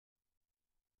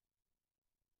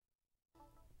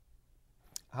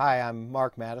Hi, I'm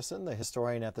Mark Madison, the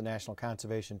historian at the National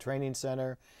Conservation Training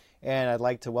Center, and I'd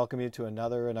like to welcome you to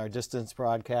another in our distance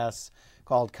broadcasts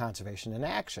called Conservation in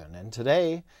Action. And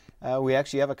today we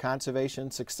actually have a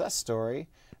conservation success story,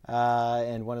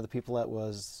 and one of the people that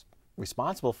was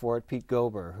responsible for it, Pete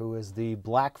Gober, who is the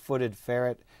black-footed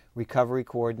ferret recovery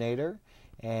coordinator.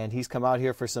 And he's come out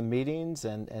here for some meetings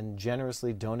and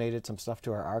generously donated some stuff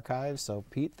to our archives. So,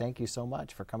 Pete, thank you so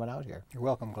much for coming out here. You're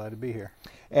welcome. Glad to be here.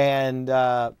 And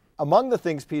among the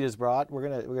things Pete has brought, we're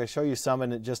gonna show you some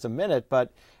in just a minute,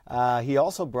 but he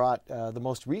also brought the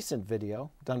most recent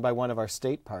video done by one of our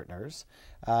state partners.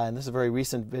 And this is a very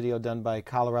recent video done by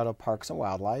Colorado Parks and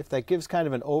Wildlife that gives kind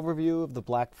of an overview of the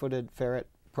black-footed ferret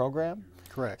program.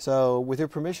 Correct. So with your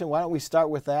permission, why don't we start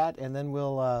with that, and then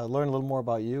we'll learn a little more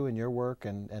about you and your work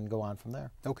and go on from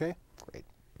there. Okay. Great.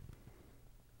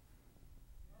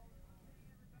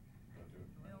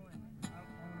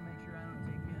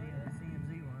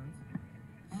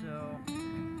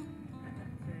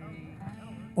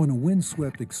 On a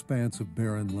windswept expanse of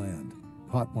barren land,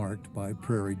 pockmarked by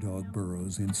prairie dog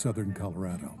burrows in southern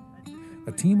Colorado,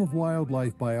 a team of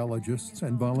wildlife biologists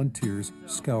and volunteers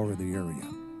scour the area,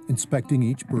 inspecting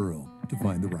each burrow to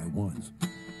find the right ones.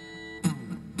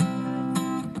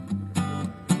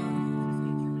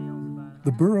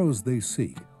 The burrows they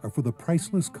seek are for the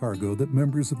priceless cargo that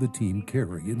members of the team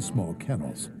carry in small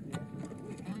kennels.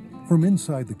 From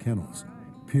inside the kennels,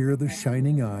 peer the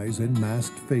shining eyes and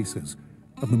masked faces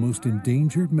of the most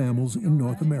endangered mammals in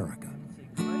North America.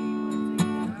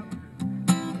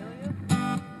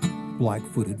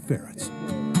 Black-footed ferrets.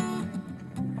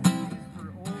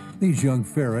 These young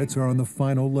ferrets are on the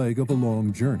final leg of a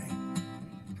long journey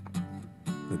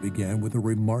that began with a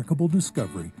remarkable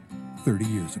discovery 30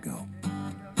 years ago.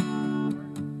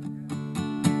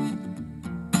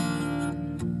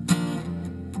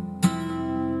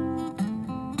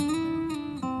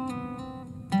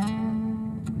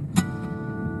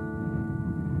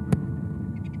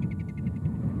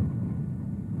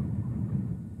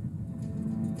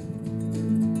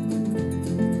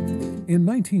 In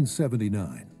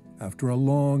 1979, after a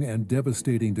long and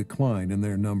devastating decline in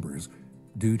their numbers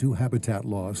due to habitat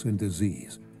loss and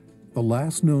disease, the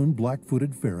last known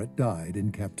black-footed ferret died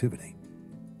in captivity.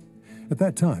 At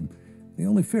that time, the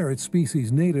only ferret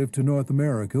species native to North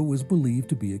America was believed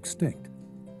to be extinct.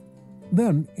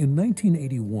 Then, in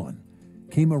 1981,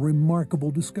 came a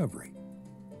remarkable discovery.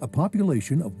 A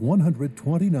population of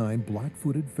 129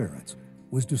 black-footed ferrets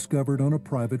was discovered on a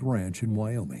private ranch in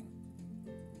Wyoming.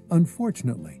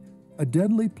 Unfortunately, a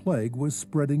deadly plague was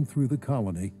spreading through the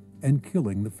colony and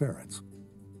killing the ferrets.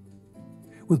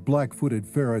 With black-footed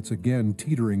ferrets again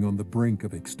teetering on the brink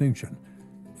of extinction,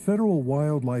 federal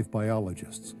wildlife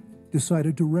biologists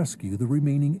decided to rescue the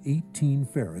remaining 18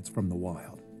 ferrets from the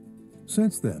wild.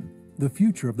 Since then, the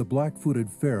future of the black-footed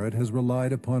ferret has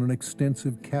relied upon an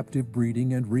extensive captive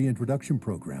breeding and reintroduction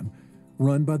program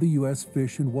run by the U.S.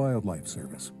 Fish and Wildlife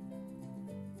Service.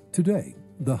 Today,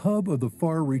 the hub of the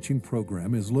far-reaching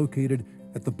program is located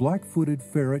at the Black-Footed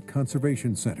Ferret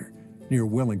Conservation Center near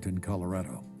Wellington,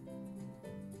 Colorado.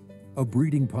 A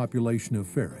breeding population of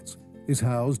ferrets is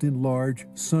housed in large,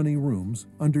 sunny rooms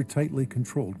under tightly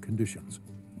controlled conditions.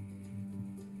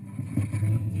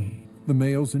 The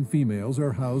males and females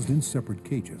are housed in separate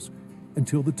cages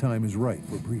until the time is right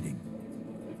for breeding.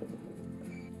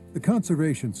 The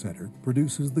Conservation Center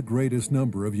produces the greatest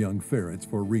number of young ferrets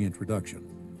for reintroduction,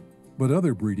 but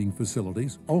other breeding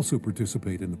facilities also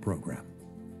participate in the program.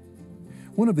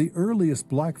 One of the earliest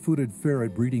black-footed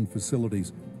ferret breeding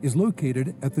facilities is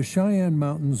located at the Cheyenne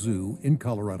Mountain Zoo in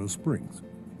Colorado Springs.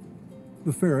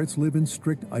 The ferrets live in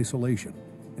strict isolation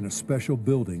in a special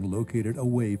building located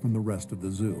away from the rest of the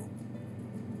zoo.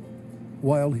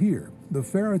 While here, the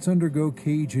ferrets undergo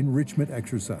cage enrichment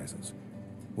exercises,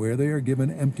 where they are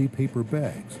given empty paper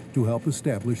bags to help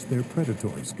establish their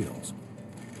predatory skills.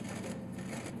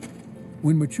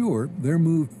 When mature, they're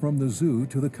moved from the zoo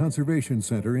to the Conservation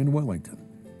Center in Wellington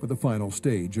for the final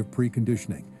stage of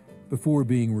preconditioning before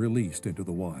being released into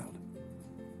the wild.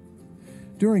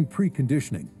 During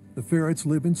preconditioning, the ferrets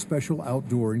live in special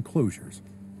outdoor enclosures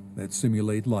that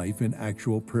simulate life in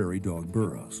actual prairie dog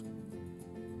burrows.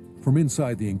 From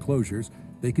inside the enclosures,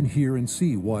 they can hear and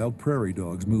see wild prairie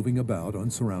dogs moving about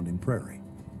on surrounding prairie.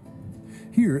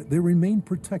 Here, they remain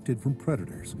protected from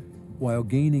predators while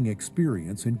gaining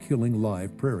experience in killing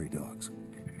live prairie dogs.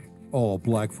 All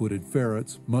black-footed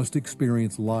ferrets must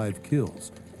experience live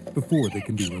kills before they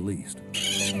can be released.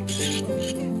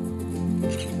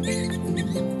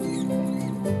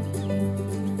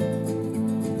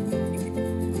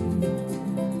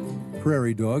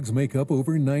 Prairie dogs make up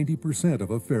over 90%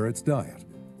 of a ferret's diet,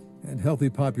 and healthy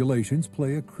populations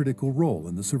play a critical role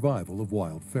in the survival of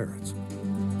wild ferrets.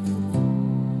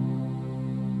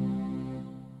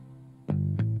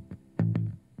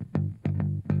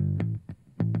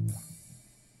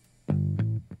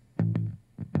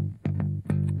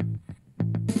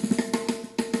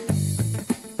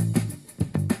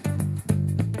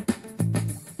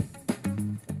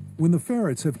 When the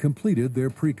ferrets have completed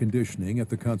their preconditioning at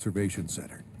the Conservation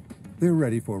Center, they're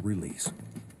ready for release.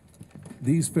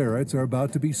 These ferrets are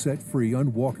about to be set free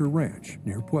on Walker Ranch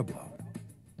near Pueblo.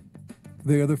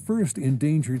 They are the first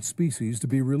endangered species to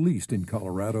be released in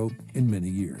Colorado in many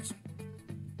years.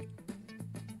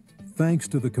 Thanks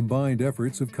to the combined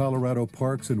efforts of Colorado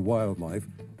Parks and Wildlife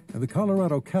and the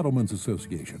Colorado Cattlemen's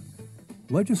Association,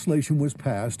 legislation was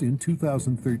passed in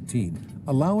 2013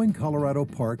 allowing Colorado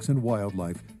Parks and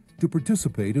Wildlife to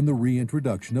participate in the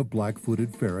reintroduction of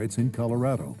black-footed ferrets in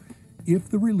Colorado if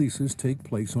the releases take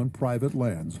place on private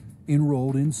lands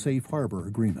enrolled in safe harbor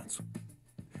agreements.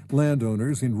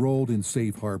 Landowners enrolled in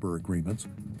safe harbor agreements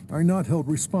are not held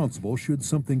responsible should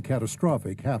something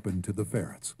catastrophic happen to the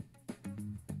ferrets.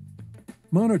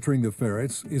 Monitoring the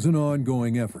ferrets is an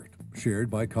ongoing effort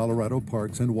shared by Colorado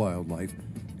Parks and Wildlife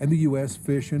and the U.S.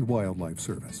 Fish and Wildlife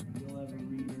Service.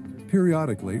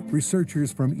 Periodically,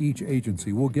 researchers from each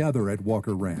agency will gather at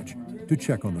Walker Ranch to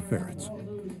check on the ferrets.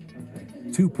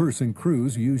 Two-person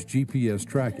crews use GPS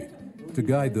tracking to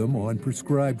guide them on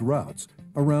prescribed routes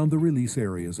around the release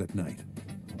areas at night.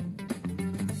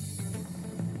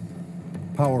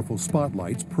 Powerful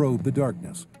spotlights probe the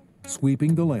darkness,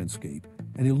 sweeping the landscape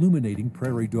and illuminating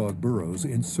prairie dog burrows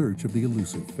in search of the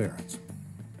elusive ferrets.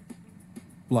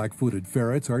 Black-footed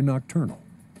ferrets are nocturnal,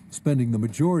 spending the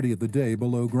majority of the day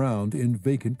below ground in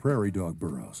vacant prairie dog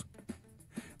burrows.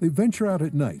 They venture out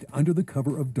at night under the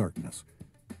cover of darkness,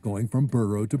 going from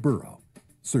burrow to burrow,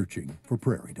 searching for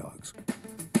prairie dogs.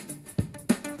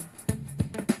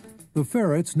 The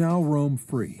ferrets now roam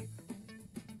free.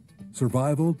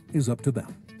 Survival is up to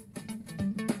them.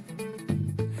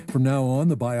 From now on,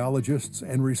 the biologists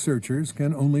and researchers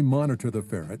can only monitor the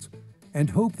ferrets and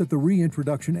hope that the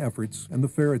reintroduction efforts and the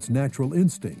ferret's natural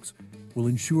instincts will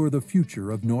ensure the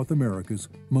future of North America's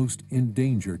most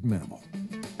endangered mammal.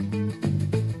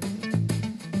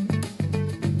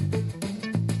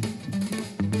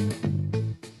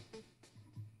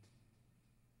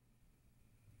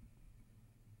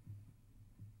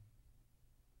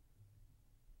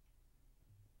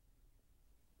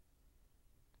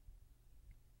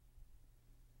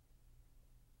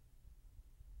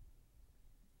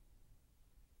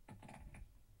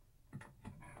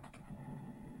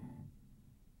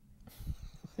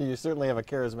 You certainly have a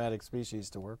charismatic species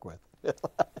to work with.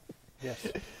 Yes.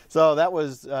 So that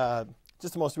was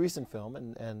just the most recent film,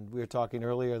 and we were talking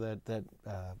earlier that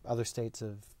other states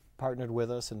have partnered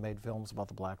with us and made films about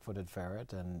the black-footed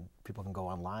ferret, and people can go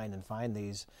online and find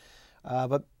these.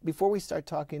 But before we start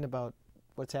talking about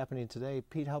what's happening today,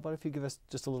 Pete, how about if you give us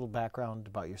just a little background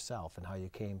about yourself and how you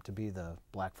came to be the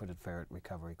black-footed ferret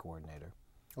recovery coordinator?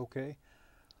 Okay.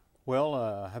 Well,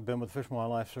 I've been with the Fish and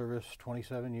Wildlife Service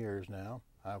 27 years now.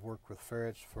 I've worked with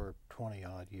ferrets for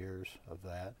 20-odd years of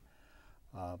that.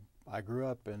 I grew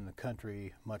up in the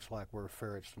country, much like where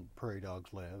ferrets and prairie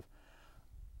dogs live,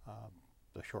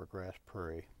 the shortgrass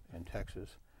prairie in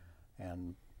Texas,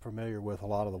 and familiar with a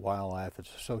lot of the wildlife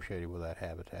that's associated with that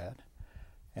habitat.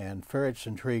 And ferrets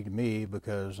intrigued me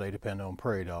because they depend on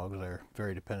prairie dogs. They're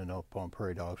very dependent upon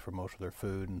prairie dogs for most of their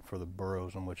food and for the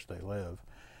burrows in which they live.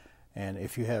 And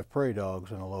if you have prairie dogs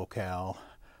in a locale,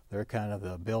 they're kind of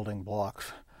the building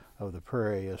blocks of the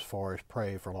prairie as far as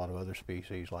prey for a lot of other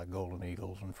species like golden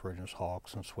eagles and Phrygian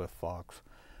hawks and swift fox.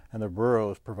 And their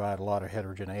burrows provide a lot of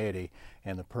heterogeneity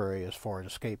in the prairie as far as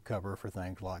escape cover for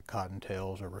things like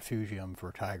cottontails or refugium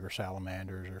for tiger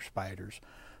salamanders or spiders.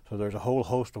 So there's a whole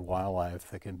host of wildlife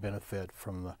that can benefit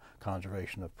from the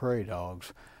conservation of prairie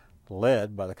dogs,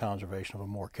 led by the conservation of a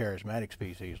more charismatic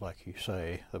species, like you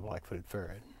say, the black-footed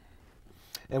ferret.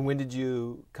 And when did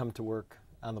you come to work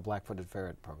on the black-footed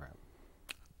ferret program?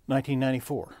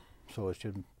 1994, so it's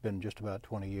been just about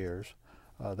 20 years.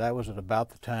 That was at about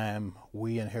the time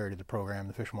we inherited the program.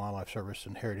 The Fish and Wildlife Service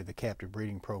inherited the captive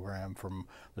breeding program from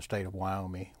the state of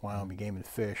Wyoming. Wyoming Game and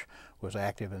Fish was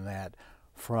active in that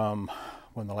from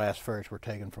when the last ferrets were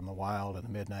taken from the wild in the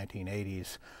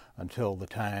mid-1980s until the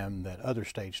time that other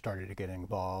states started to get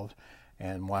involved.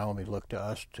 And Wyoming looked to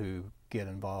us to get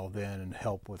involved in and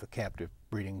help with the captive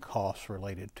breeding costs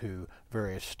related to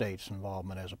various states'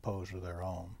 involvement as opposed to their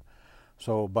own.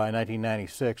 So by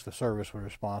 1996, the service was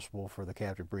responsible for the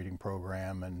captive breeding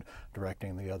program and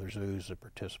directing the other zoos that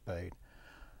participate.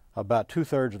 About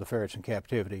 2/3 of the ferrets in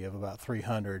captivity, of about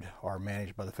 300, are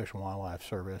managed by the Fish and Wildlife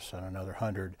Service, and another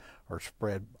 100 are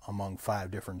spread among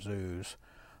 5 different zoos: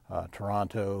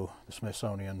 Toronto, the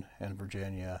Smithsonian in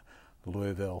Virginia,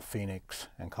 Louisville, Phoenix,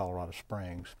 and Colorado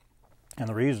Springs. And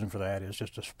the reason for that is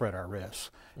just to spread our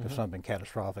risks. If something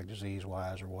catastrophic,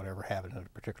 disease-wise or whatever happened at a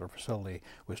particular facility,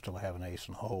 we still have an ace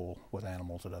in the hole with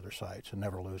animals at other sites and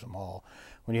never lose them all.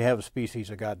 When you have a species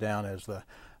that got down, as the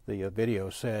video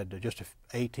said, to just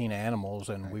 18 animals,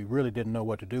 and we really didn't know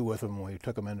what to do with them when we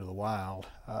took them into the wild,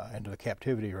 into the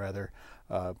captivity rather,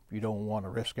 you don't want to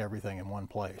risk everything in one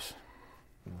place.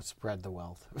 Spread the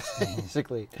wealth,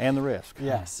 basically. And the risk.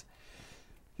 Yes.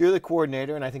 You're the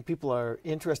coordinator, and I think people are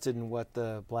interested in what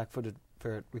the Black-footed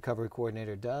Ferret Recovery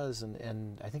Coordinator does,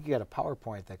 and I think you got a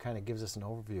PowerPoint that kind of gives us an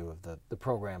overview of the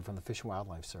program from the Fish and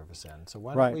Wildlife Service end. So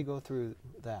why don't we go through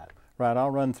that? Right,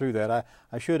 I'll run through that.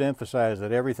 I should emphasize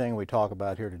that everything we talk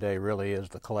about here today really is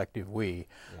the collective we,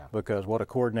 because what a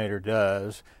coordinator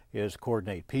does is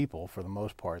coordinate people for the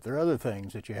most part. There are other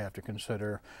things that you have to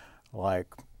consider,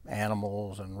 like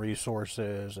animals and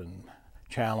resources and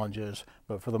challenges,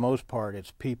 but for the most part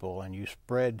it's people, and you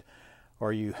spread,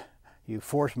 or you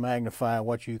force magnify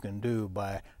what you can do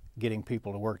by getting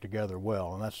people to work together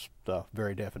well, and that's the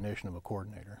very definition of a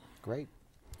coordinator. Great.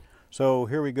 So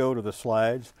here we go to the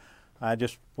slides. I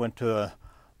just went to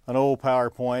an old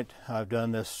PowerPoint. I've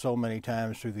done this so many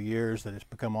times through the years that it's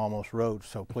become almost rote,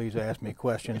 so please ask me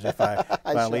questions if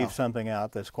I leave something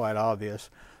out that's quite obvious.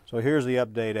 So here's the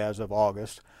update as of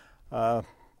August. I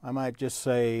might just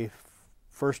say,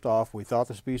 first off, we thought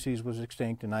the species was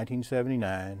extinct in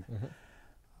 1979.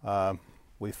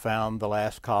 We found the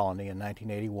last colony in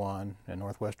 1981 in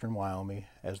northwestern Wyoming,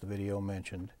 as the video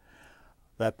mentioned.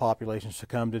 That population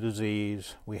succumbed to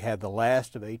disease. We had the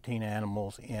last of 18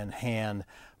 animals in hand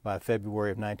by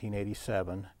February of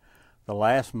 1987. The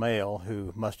last male,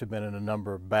 who must have been in a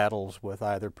number of battles with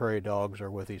either prairie dogs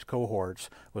or with these cohorts,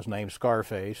 was named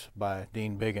Scarface by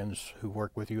Dean Biggins, who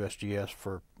worked with USGS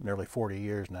for nearly 40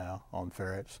 years now on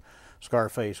ferrets.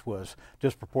 Scarface was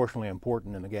disproportionately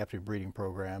important in the captive breeding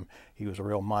program. He was a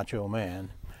real macho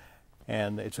man.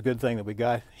 And it's a good thing that we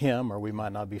got him, or we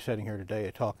might not be sitting here today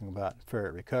talking about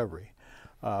ferret recovery.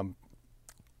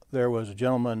 There was a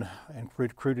gentleman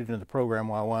recruited into the program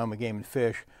by Wyoming Game and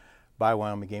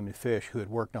Fish, who had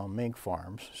worked on mink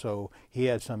farms, so he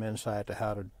had some insight to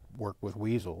how to work with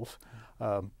weasels.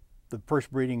 The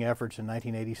first breeding efforts in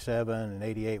 1987 and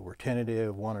 88 were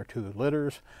tentative, 1 or 2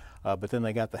 litters, but then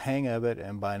they got the hang of it,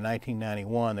 and by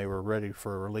 1991 they were ready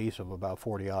for a release of about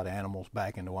 40-odd animals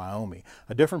back into Wyoming.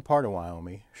 A different part of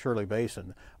Wyoming, Shirley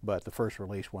Basin, but the first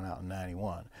release went out in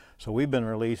 91. So we've been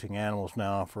releasing animals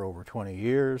now for over 20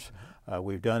 years.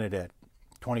 We've done it at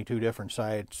 22 different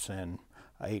sites in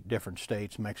 8 different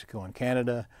states, Mexico and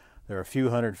Canada. There are a few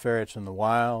hundred ferrets in the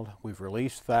wild. We've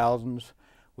released thousands.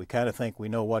 We kind of think we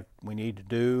know what we need to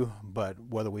do, but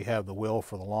whether we have the will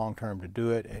for the long term to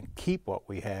do it and keep what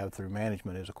we have through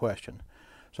management is a question.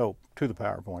 So to the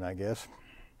PowerPoint, I guess.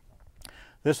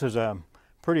 This is a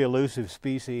pretty elusive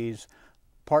species,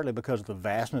 partly because of the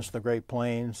vastness of the Great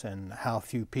Plains and how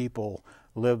few people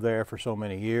live there for so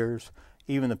many years.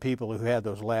 Even the people who had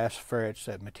those last ferrets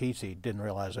at Madison didn't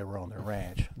realize they were on their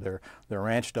ranch. Their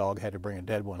ranch dog had to bring a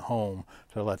dead one home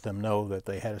to let them know that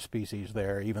they had a species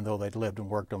there. Even though they'd lived and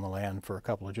worked on the land for a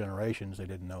couple of generations, they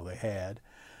didn't know they had.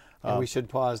 And we should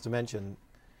pause to mention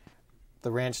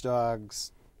the ranch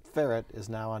dog's ferret is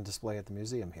now on display at the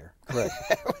museum here. Correct.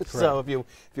 So if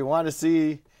you want to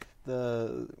see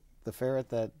the ferret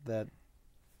that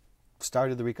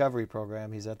started the recovery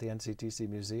program, he's at the NCTC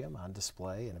Museum on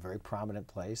display in a very prominent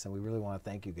place, and we really want to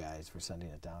thank you guys for sending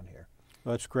it down here.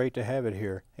 Well, it's great to have it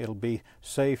here. It'll be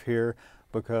safe here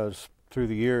because through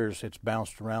the years it's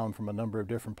bounced around from a number of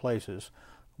different places.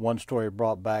 One story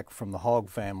brought back from the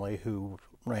Hogg family, whose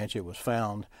ranch it was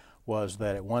found, was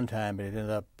that at one time it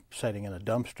ended up sitting in a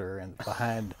dumpster and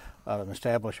behind an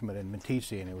establishment in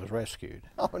Madison, and it was rescued.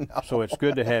 Oh, no. So it's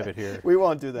good to have it here. We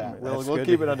won't do that. We'll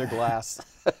keep it under glass.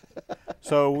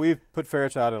 So we've put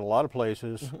ferrets out at a lot of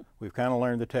places. We've kind of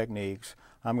learned the techniques.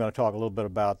 I'm going to talk a little bit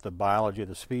about the biology of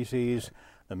the species,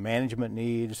 the management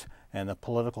needs, and the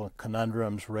political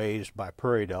conundrums raised by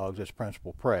prairie dogs as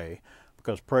principal prey,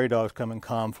 because prairie dogs come in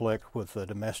conflict with the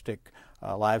domestic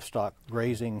livestock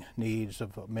grazing needs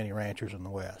of many ranchers in the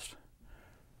West.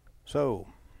 So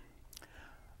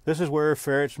this is where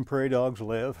ferrets and prairie dogs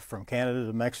live, from Canada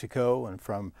to Mexico and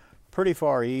from pretty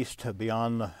far east to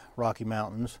beyond the Rocky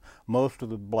Mountains. Most of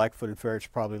the black-footed ferrets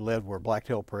probably live where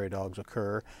black-tailed prairie dogs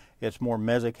occur. It's more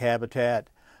mesic habitat.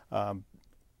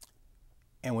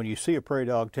 And when you see a prairie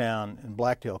dog town in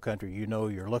blacktail country, you know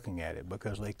you're looking at it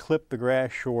because they clip the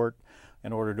grass short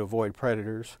in order to avoid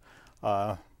predators.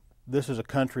 This is a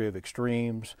country of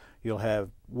extremes. You'll have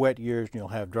wet years and you'll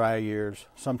have dry years.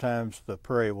 Sometimes the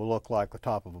prairie will look like the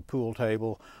top of a pool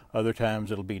table. Other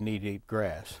times it'll be knee-deep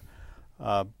grass.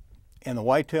 In the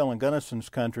whitetail and Gunnison's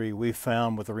country, we've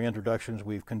found with the reintroductions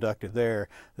we've conducted there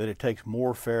that it takes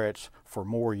more ferrets for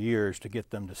more years to get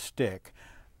them to stick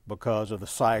because of the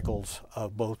cycles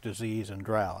of both disease and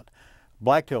drought.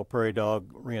 Blacktail prairie dog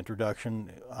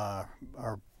reintroduction,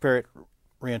 or ferret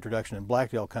reintroduction in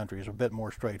blacktail country is a bit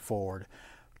more straightforward.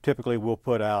 Typically we'll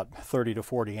put out 30 to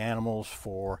 40 animals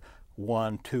for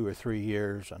 1, 2, or 3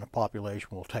 years, and a population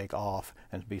will take off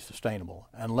and be sustainable,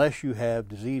 unless you have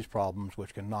disease problems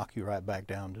which can knock you right back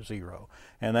down to zero.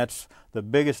 And that's the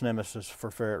biggest nemesis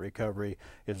for ferret recovery,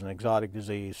 is an exotic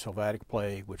disease, sylvatic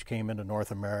plague, which came into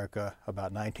North America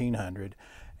about 1900.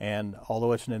 And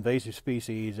although it's an invasive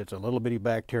species, it's a little bitty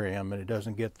bacterium, and it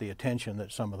doesn't get the attention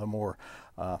that some of the more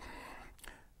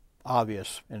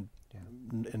obvious and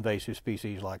invasive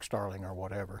species like starling or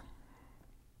whatever.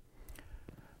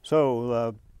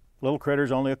 So little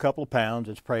critter's only a couple of pounds.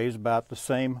 Its prey is about the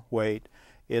same weight.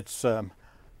 Its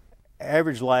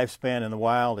average lifespan in the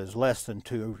wild is less than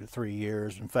 2 to 3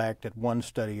 years. In fact, at one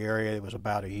study area it was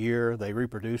about a year. They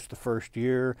reproduce the first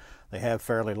year. They have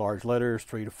fairly large litters,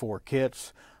 3 to 4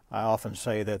 kits. I often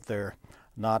say that they're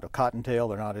not a cottontail.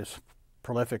 They're not as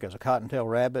prolific as a cottontail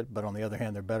rabbit, but on the other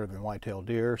hand they're better than whitetail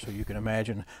deer, so you can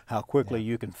imagine how quickly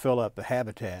you can fill up the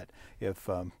habitat if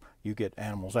you get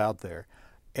animals out there.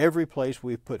 Every place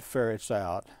we've put ferrets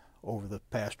out over the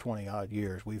past 20-odd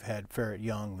years, we've had ferret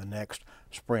young the next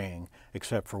spring,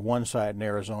 except for one site in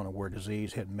Arizona where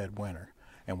disease hit midwinter,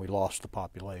 and we lost the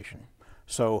population.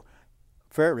 So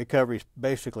ferret recovery is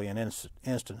basically an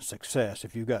instant success.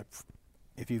 If you've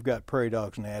got prairie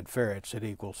dogs and add ferrets, it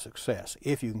equals success,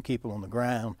 if you can keep them on the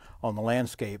ground, on the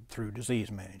landscape, through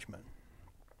disease management.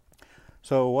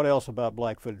 So what else about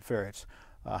black-footed ferrets?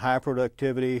 High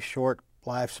productivity, short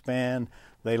lifespan.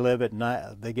 They live at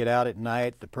night. They get out at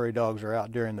night. The prairie dogs are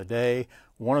out during the day.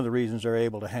 One of the reasons they're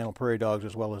able to handle prairie dogs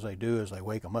as well as they do is they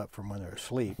wake them up from when they're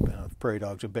asleep. And a prairie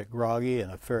dog's a bit groggy,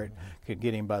 and a ferret can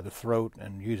get him by the throat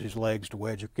and use his legs to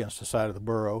wedge against the side of the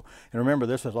burrow. And remember,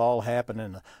 this has all happened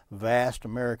in a vast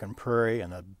American prairie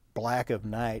in the black of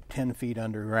night, 10 feet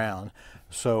underground.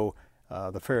 So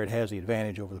the ferret has the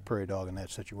advantage over the prairie dog in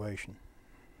that situation.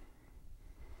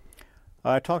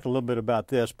 I talked a little bit about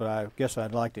this, but I guess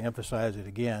I'd like to emphasize it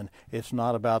again. It's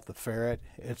not about the ferret.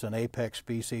 It's an apex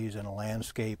species in a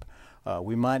landscape.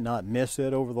 We might not miss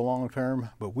it over the long term,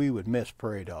 but we would miss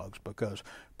prairie dogs, because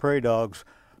prairie dogs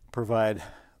provide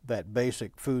that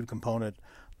basic food component.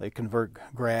 They convert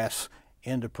grass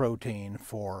into protein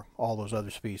for all those other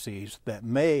species that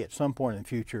may at some point in the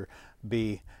future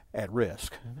be at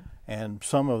risk. And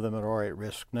some of them are already at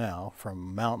risk now,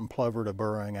 from mountain plover to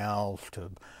burrowing owls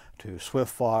to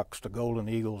swift fox to golden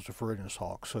eagles to ferruginous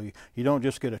hawks. So you don't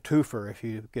just get a twofer if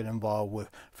you get involved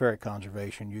with ferret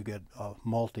conservation. You get a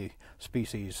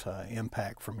multi-species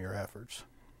impact from your efforts.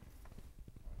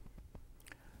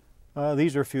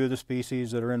 These are a few of the species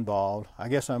that are involved. I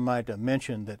guess I might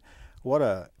mention that what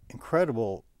an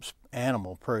incredible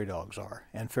animal prairie dogs are,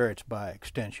 and ferrets by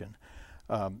extension.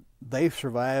 They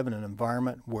survive in an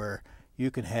environment where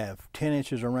you can have 10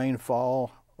 inches of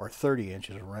rainfall or 30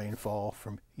 inches of rainfall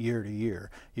from year to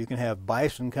year. You can have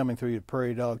bison coming through your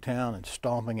prairie dog town and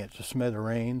stomping it to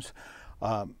smithereens.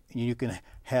 You can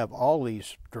have all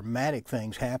these dramatic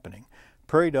things happening.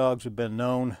 Prairie dogs have been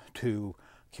known to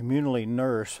communally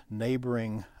nurse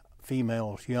neighboring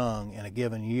females young in a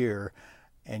given year,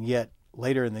 and yet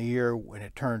later in the year when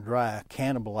it turned dry,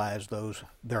 cannibalize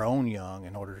their own young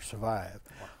in order to survive.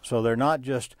 Wow. So they're not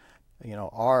just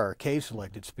R or K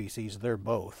selected species, they're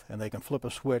both, and they can flip a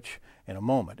switch in a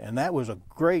moment. And that was a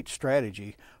great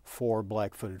strategy for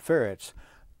black-footed ferrets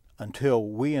until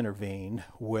we intervened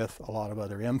with a lot of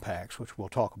other impacts, which we'll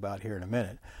talk about here in a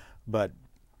minute. But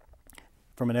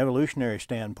from an evolutionary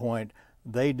standpoint,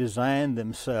 they designed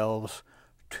themselves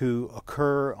to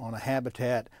occur on a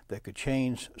habitat that could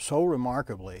change so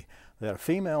remarkably that a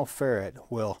female ferret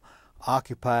will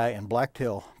occupy in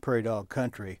blacktail prairie dog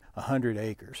country 100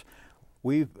 acres.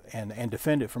 And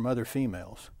defend it from other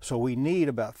females. So we need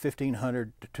about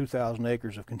 1,500 to 2,000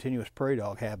 acres of continuous prairie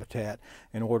dog habitat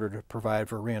in order to provide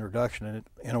for reintroduction, and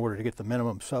in order to get the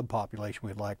minimum subpopulation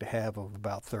we'd like to have of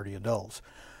about 30 adults.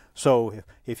 So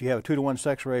if you have a 2-to-1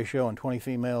 sex ratio and 20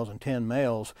 females and 10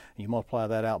 males, and you multiply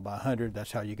that out by 100,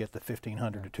 that's how you get the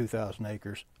 1,500 to 2,000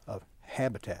 acres of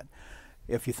habitat.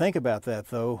 If you think about that,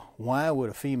 though, why would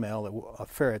a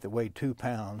ferret that weighed 2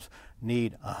 pounds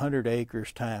need 100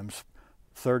 acres times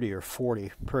 30 or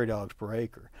 40 prairie dogs per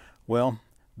acre? Well,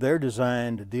 they're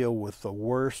designed to deal with the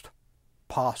worst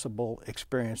possible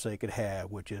experience they could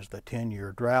have, which is the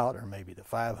 10-year drought or maybe the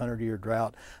 500-year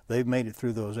drought. They've made it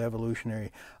through those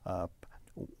evolutionary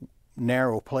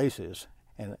narrow places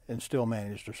and still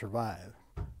managed to survive.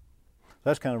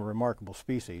 That's kind of a remarkable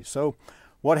species. So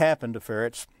what happened to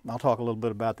ferrets? I'll talk a little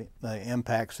bit about the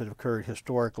impacts that have occurred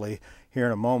historically here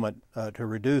in a moment to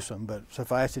reduce them, but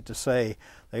suffice it to say,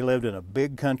 they lived in a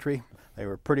big country. They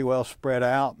were pretty well spread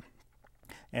out,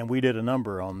 and we did a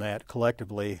number on that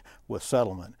collectively with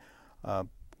settlement.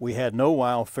 We had no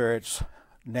wild ferrets,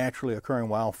 naturally occurring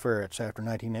wild ferrets, after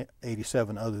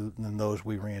 1987 other than those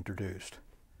we reintroduced.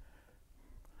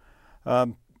 I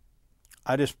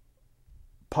just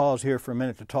pause here for a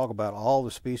minute to talk about all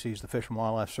the species the Fish and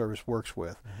Wildlife Service works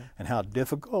with and how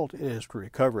difficult it is to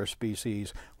recover a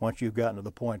species once you've gotten to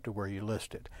the point to where you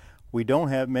list it. We don't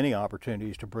have many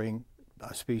opportunities to bring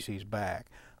a species back.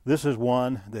 This is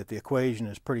one that the equation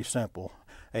is pretty simple.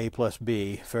 A plus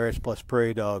B, ferrets plus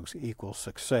prairie dogs equals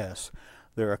success.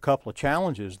 There are a couple of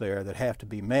challenges there that have to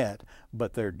be met,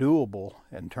 but they're doable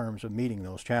in terms of meeting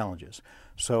those challenges.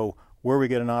 So where we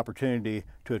get an opportunity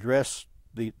to address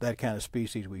that kind of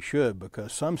species, we should,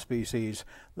 because some species,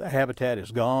 the habitat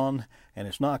is gone and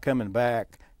it's not coming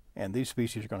back, and these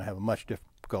species are going to have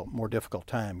a more difficult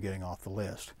time getting off the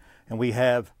list. And we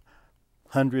have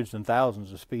hundreds and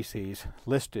thousands of species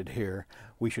listed here.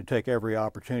 We should take every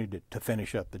opportunity to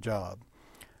finish up the job.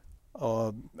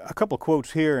 A couple of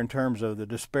quotes here in terms of the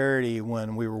disparity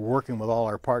when we were working with all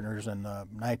our partners in the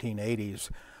 1980s.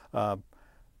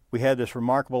 We had this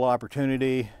remarkable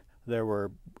opportunity.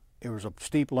 It was a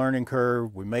steep learning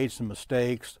curve. We made some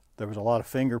mistakes. There was a lot of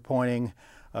finger pointing.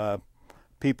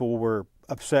 People were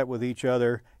upset with each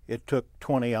other. It took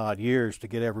 20-odd years to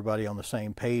get everybody on the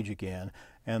same page again.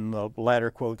 And the latter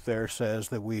quote there says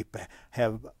that we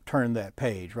have turned that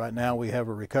page. Right now we have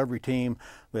a recovery team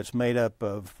that's made up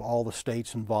of all the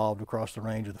states involved across the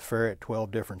range of the ferret,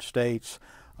 12 different states,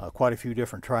 quite a few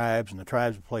different tribes, and the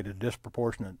tribes have played a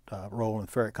disproportionate role in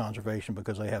ferret conservation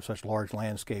because they have such large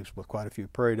landscapes with quite a few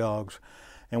prairie dogs.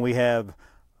 And we have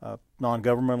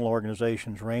non-governmental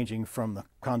organizations ranging from the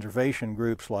conservation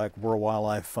groups like World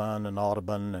Wildlife Fund and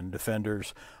Audubon and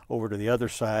Defenders over to the other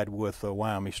side with the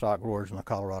Wyoming stock growers and the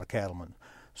Colorado cattlemen.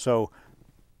 So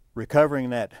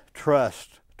recovering that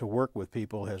trust to work with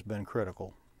people has been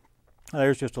critical.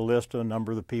 There's just a list of a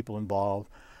number of the people involved.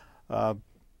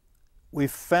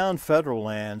 We've found federal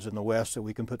lands in the West that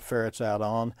we can put ferrets out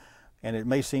on, and it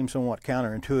may seem somewhat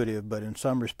counterintuitive, but in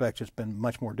some respects it's been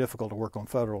much more difficult to work on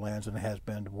federal lands than it has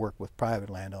been to work with private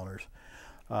landowners.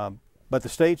 But the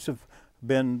states have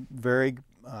been very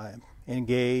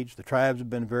engaged, the tribes have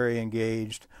been very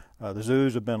engaged, the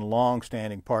zoos have been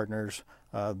long-standing partners.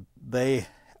 They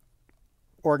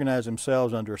organize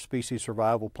themselves under a species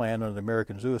survival plan under the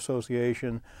American Zoo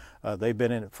Association. They've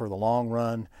been in it for the long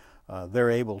run. They're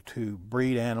able to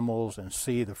breed animals and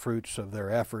see the fruits of their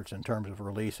efforts in terms of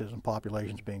releases and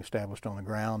populations being established on the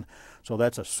ground. So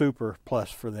that's a super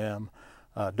plus for them.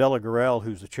 Della Gorell,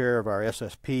 who's the chair of our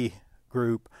SSP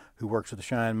group, who works at the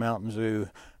Cheyenne Mountain Zoo,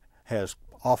 has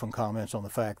often comments on the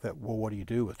fact that, well, what do you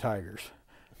do with tigers?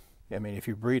 I mean, if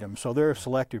you breed them. So there are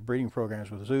selective breeding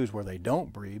programs with zoos where they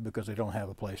don't breed because they don't have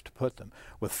a place to put them.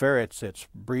 With ferrets, it's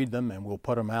breed them and we'll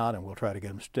put them out and we'll try to get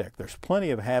them stick. There's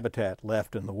plenty of habitat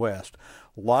left in the West.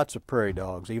 Lots of prairie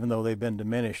dogs. Even though they've been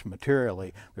diminished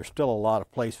materially, there's still a lot of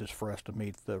places for us to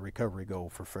meet the recovery goal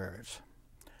for ferrets.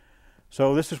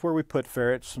 So this is where we put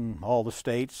ferrets in all the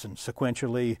states and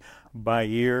sequentially by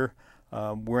year.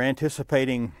 We're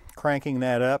anticipating cranking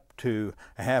that up to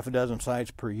a half a dozen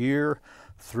sites per year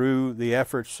through the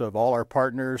efforts of all our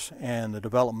partners and the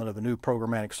development of a new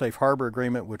programmatic safe harbor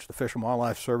agreement, which the Fish and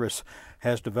Wildlife Service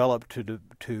has developed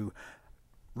to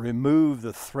remove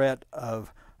the threat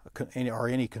of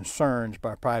any concerns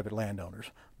by private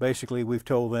landowners. Basically, we've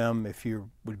told them if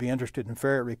you would be interested in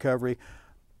ferret recovery,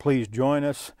 please join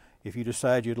us. If you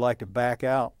decide you'd like to back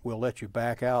out, we'll let you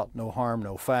back out, no harm,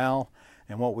 no foul.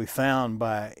 And what we found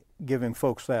by giving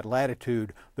folks that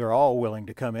latitude, they're all willing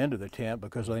to come into the tent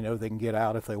because they know they can get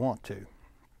out if they want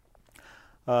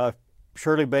to.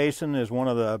 Shirley Basin is one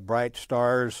of the bright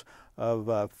stars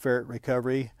of ferret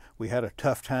recovery. We had a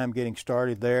tough time getting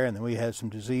started there, and then we had some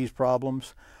disease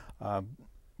problems,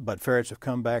 but ferrets have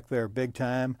come back there big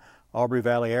time. Aubrey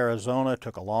Valley, Arizona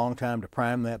took a long time to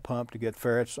prime that pump to get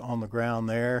ferrets on the ground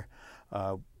there.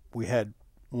 We had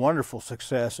wonderful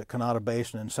success at Kanata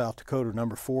Basin in South Dakota,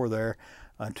 number 4 there,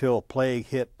 until plague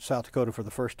hit South Dakota for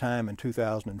the first time in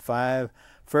 2005.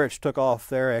 Ferrets took off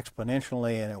there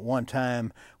exponentially, and at one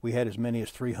time we had as many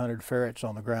as 300 ferrets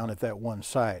on the ground at that one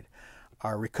site.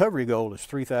 Our recovery goal is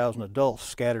 3,000 adults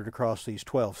scattered across these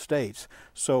 12 states.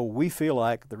 So we feel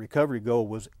like the recovery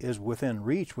goal is within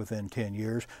reach within 10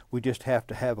 years. We just have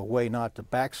to have a way not to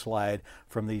backslide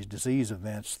from these disease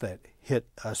events that hit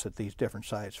us at these different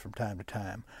sites from time to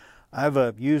time.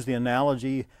 I've used the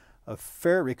analogy of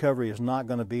ferret recovery is not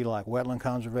going to be like wetland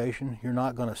conservation. You're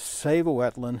not going to save a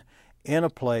wetland in a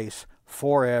place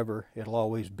forever. It'll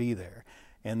always be there.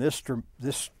 And this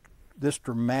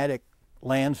dramatic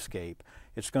landscape,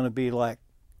 it's going to be like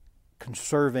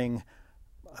conserving,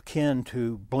 akin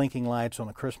to blinking lights on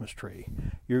a Christmas tree.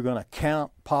 You're going to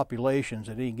count populations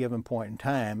at any given point in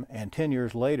time, and 10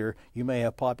 years later you may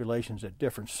have populations at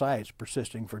different sites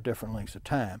persisting for different lengths of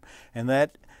time. And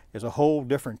that is a whole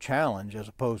different challenge as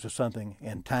opposed to something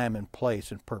in time and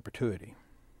place and perpetuity.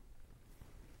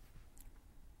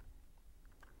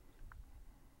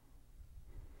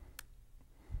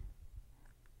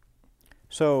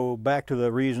 So back to the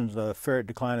reasons the ferret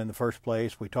declined in the first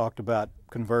place. We talked about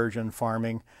conversion,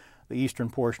 farming. The eastern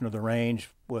portion of the range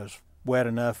was wet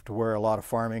enough to where a lot of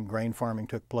farming, grain farming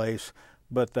took place,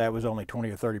 but that was only 20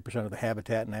 or 30% of the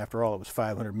habitat, and after all, it was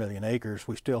 500 million acres.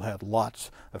 We still had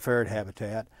lots of ferret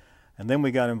habitat. And then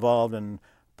we got involved in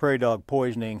prairie dog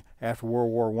poisoning after World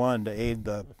War I to aid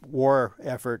the war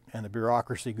effort, and the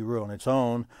bureaucracy grew on its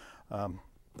own.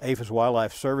 APHIS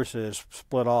Wildlife Services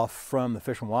split off from the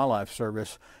Fish and Wildlife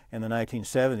Service in the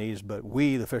 1970s, but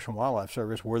we, the Fish and Wildlife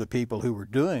Service, were the people who were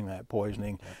doing that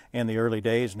poisoning in the early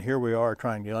days, and here we are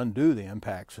trying to undo the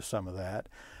impacts of some of that.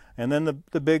 And then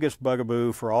the biggest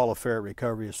bugaboo for all of ferret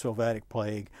recovery is sylvatic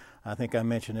plague. I think I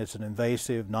mentioned it's an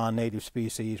invasive, non-native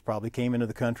species, probably came into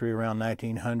the country around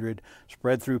 1900,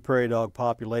 spread through prairie dog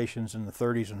populations in the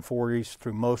 30s and 40s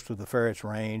through most of the ferrets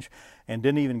range, and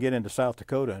didn't even get into South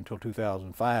Dakota until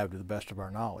 2005 to the best of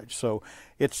our knowledge. So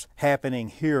it's happening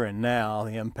here and now,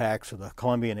 the impacts of the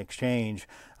Columbian Exchange.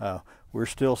 We're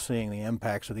still seeing the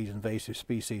impacts of these invasive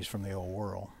species from the old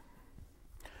world.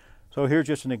 So here's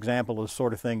just an example of the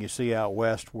sort of thing you see out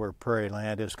west where prairie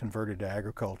land is converted to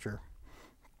agriculture.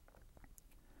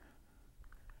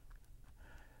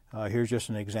 Here's just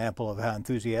an example of how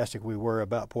enthusiastic we were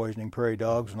about poisoning prairie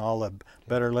dogs and all the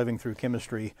better living through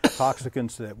chemistry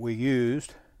toxicants that we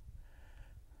used.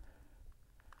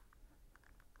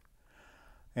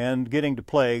 And getting to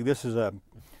plague, this is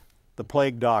the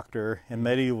plague doctor in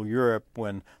medieval Europe.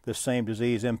 When this same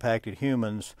disease impacted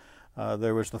humans,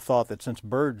 there was the thought that since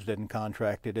birds didn't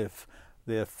contract it, if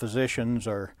the physicians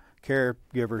or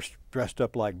caregivers dressed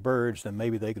up like birds, then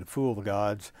maybe they could fool the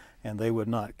gods and they would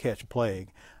not catch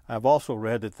plague. I've also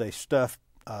read that they stuffed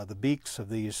the beaks of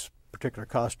these particular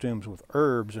costumes with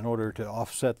herbs in order to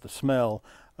offset the smell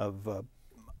of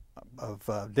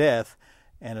death,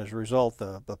 and as a result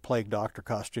the plague doctor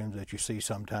costumes that you see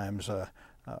sometimes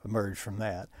emerge from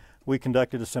that. We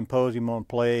conducted a symposium on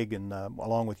plague and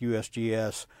along with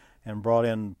USGS, and brought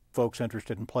in folks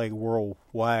interested in plague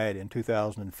worldwide in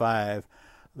 2005.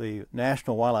 The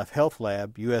National Wildlife Health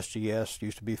Lab, USGS,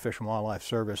 used to be Fish and Wildlife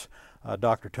Service,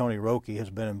 Dr. Tony Roque has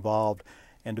been involved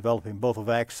in developing both a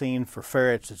vaccine for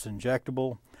ferrets that's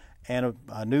injectable and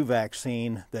a new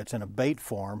vaccine that's in a bait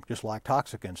form, just like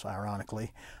toxicants,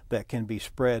 ironically, that can be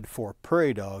spread for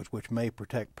prairie dogs, which may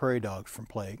protect prairie dogs from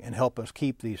plague and help us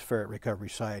keep these ferret recovery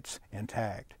sites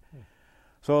intact.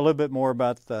 So a little bit more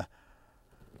about the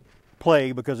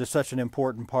plague, because it's such an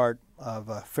important part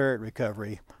of ferret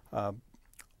recovery.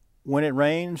 When it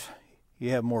rains,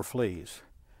 you have more fleas.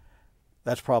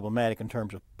 That's problematic in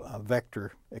terms of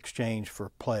vector exchange for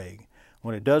plague.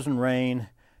 When it doesn't rain,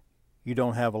 you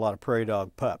don't have a lot of prairie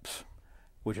dog pups,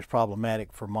 which is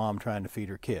problematic for mom trying to feed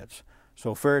her kids.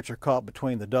 So ferrets are caught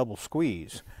between the double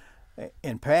squeeze.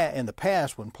 In the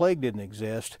past, when plague didn't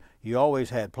exist, you always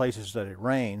had places that it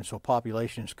rained, so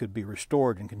populations could be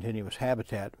restored in continuous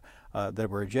habitat that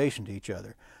were adjacent to each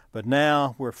other. But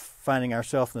now we're finding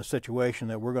ourselves in a situation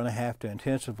that we're going to have to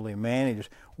intensively manage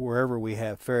wherever we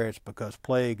have ferrets, because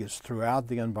plague is throughout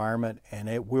the environment and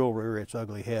it will rear its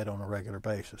ugly head on a regular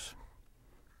basis.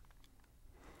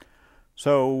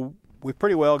 So we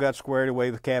pretty well got squared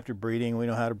away with captive breeding. We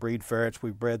know how to breed ferrets.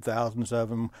 We've bred thousands of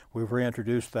them. We've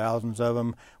reintroduced thousands of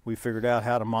them. We figured out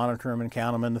how to monitor them and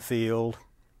count them in the field.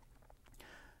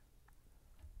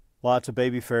 Lots of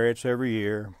baby ferrets every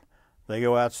year. They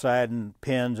go outside in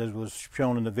pens, as was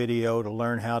shown in the video, to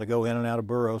learn how to go in and out of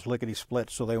burrows lickety-split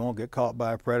so they won't get caught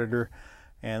by a predator.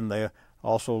 And they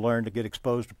also learned to get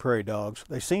exposed to prairie dogs.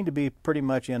 They seem to be pretty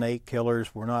much innate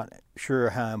killers. We're not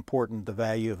sure how important the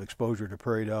value of exposure to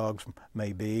prairie dogs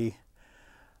may be.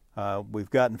 We've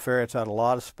gotten ferrets out a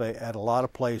lot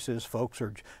of places. Folks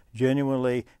are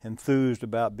genuinely enthused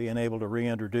about being able to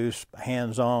reintroduce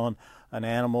hands-on an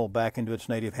animal back into its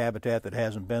native habitat that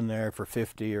hasn't been there for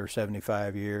 50 or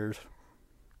 75 years.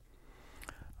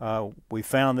 We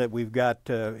found that we've got,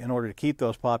 in order to keep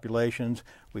those populations,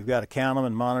 we've got to count them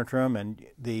and monitor them, and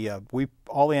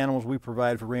all the animals we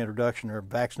provide for reintroduction are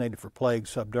vaccinated for plague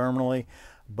subdermally,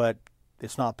 but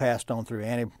it's not passed on through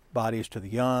antibodies to the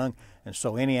young, and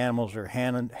so any animals that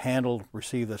are handled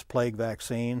receive this plague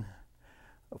vaccine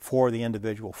for the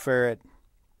individual ferret.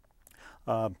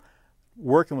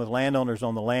 Working with landowners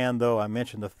on the land, though, I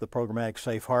mentioned the programmatic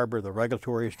safe harbor. The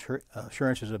regulatory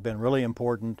assurances have been really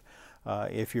important.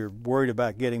 If you're worried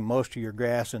about getting most of your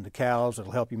grass into cows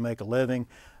that'll help you make a living,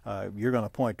 you're going to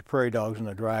point to prairie dogs in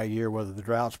a dry year, whether the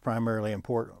drought's primarily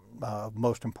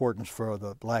most importance for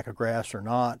the lack of grass or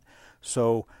not.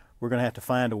 So we're going to have to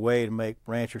find a way to make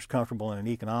ranchers comfortable in an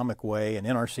economic way, and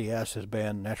NRCS has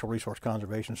been, Natural Resource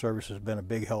Conservation Service, has been a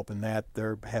big help in that. They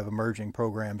have emerging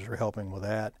programs that are helping with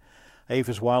that.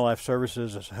 APHIS Wildlife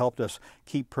Services has helped us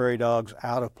keep prairie dogs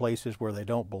out of places where they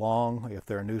don't belong if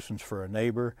they're a nuisance for a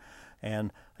neighbor.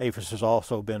 And APHIS has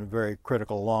also been very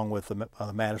critical, along with the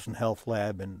Madison Health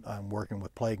Lab, in working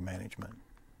with plague management.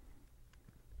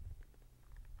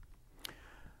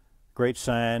 Great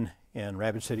sign in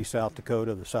Rapid City, South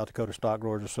Dakota, the South Dakota Stock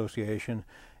Growers Association.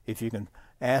 If you can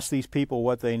ask these people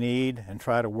what they need and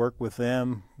try to work with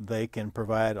them, they can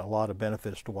provide a lot of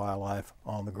benefits to wildlife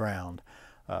on the ground.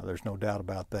 There's no doubt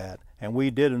about that. And we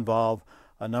did involve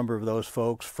a number of those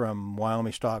folks from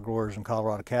Wyoming stock growers and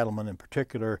Colorado cattlemen in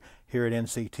particular here at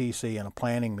NCTC in a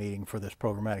planning meeting for this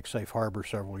programmatic safe harbor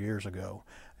several years ago.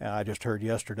 I just heard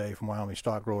yesterday from Wyoming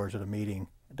stock growers at a meeting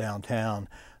downtown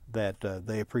that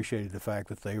they appreciated the fact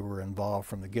that they were involved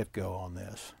from the get-go on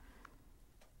this.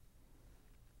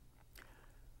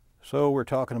 So we're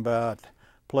talking about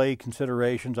plague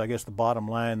considerations. I guess the bottom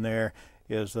line there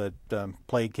is that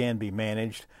plague can be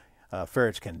managed.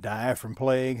 Ferrets can die from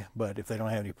plague, but if they don't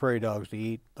have any prairie dogs to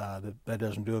eat, that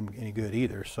doesn't do them any good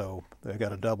either, so they've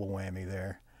got a double whammy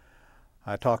there.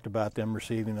 I talked about them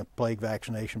receiving the plague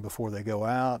vaccination before they go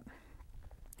out.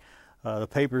 The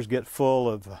papers get full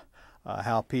of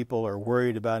how people are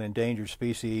worried about endangered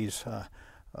species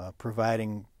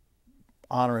providing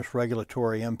onerous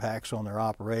regulatory impacts on their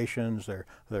operations.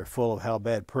 They're full of how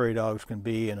bad prairie dogs can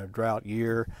be in a drought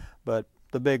year, but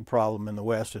the big problem in the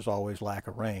West is always lack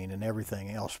of rain, and everything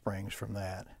else springs from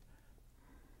that.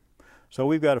 So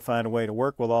we've got to find a way to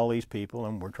work with all these people,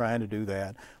 and we're trying to do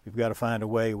that. We've got to find a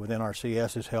way with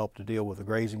NRCS's help to deal with the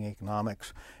grazing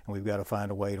economics, and we've got to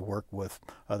find a way to work with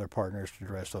other partners to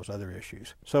address those other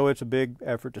issues. So it's a big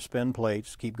effort to spin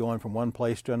plates, keep going from one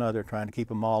place to another, trying to keep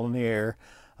them all in the air,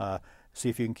 see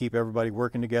if you can keep everybody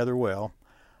working together well.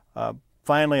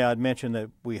 Finally, I'd mention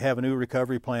that we have a new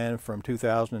recovery plan from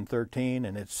 2013,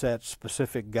 and it sets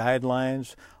specific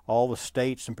guidelines. All the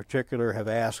states in particular have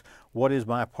asked, what is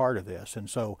my part of this? And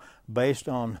so based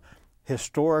on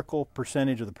historical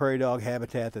percentage of the prairie dog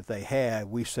habitat that they have,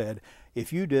 we said,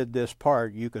 if you did this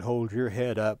part, you could hold your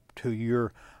head up to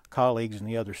your colleagues in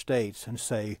the other states and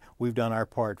say, we've done our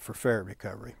part for ferret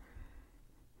recovery.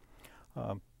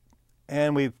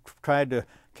 And we've tried to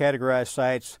categorize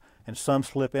sites, and some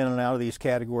slip in and out of these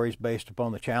categories based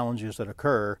upon the challenges that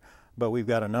occur, but we've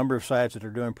got a number of sites that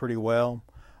are doing pretty well.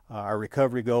 Our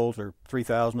recovery goals are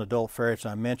 3,000 adult ferrets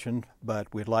I mentioned,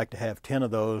 but we'd like to have 10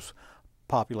 of those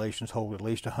populations hold at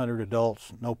least 100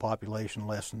 adults, no population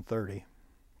less than 30.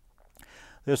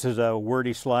 This is a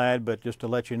wordy slide, but just to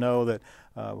let you know that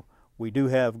we do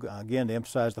have, again, to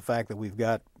emphasize the fact that we've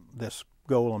got this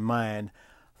goal in mind.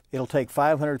 It'll take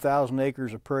 500,000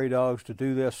 acres of prairie dogs to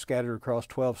do this, scattered across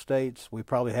 12 states. We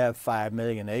probably have 5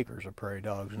 million acres of prairie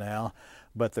dogs now,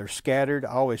 but they're scattered.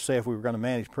 I always say if we were going to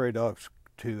manage prairie dogs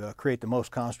to create the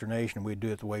most consternation, we'd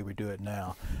do it the way we do it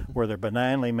now, where they're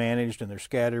benignly managed and they're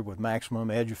scattered with maximum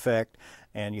edge effect,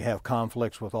 and you have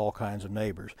conflicts with all kinds of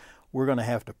neighbors. We're going to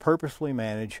have to purposefully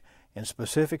manage in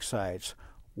specific sites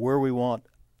where we want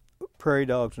prairie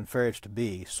dogs and ferrets to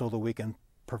be so that we can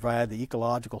provide the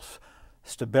ecological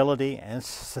stability and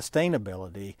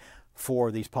sustainability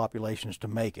for these populations to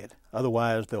make it.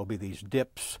 Otherwise, there'll be these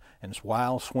dips and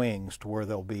wild swings to where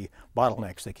there'll be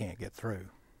bottlenecks they can't get through.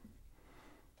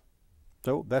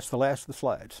 So that's the last of the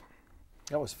slides.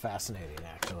 That was fascinating,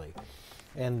 actually.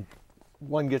 And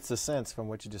one gets the sense from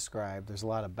what you described, there's a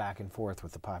lot of back and forth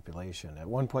with the population. At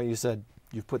one point you said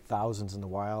you've put thousands in the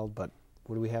wild, but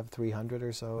what do we have, 300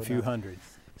 or so? A few hundred.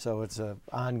 So it's an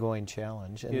ongoing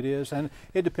challenge. It is, and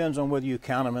it depends on whether you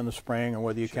count them in the spring or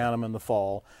whether you count them in the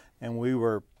fall. And we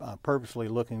were purposely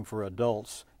looking for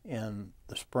adults in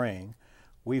the spring.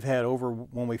 We've had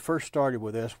when we first started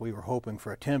with this, we were hoping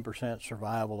for a 10%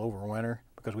 survival over winter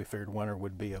because we figured winter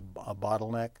would be a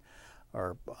bottleneck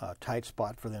or a tight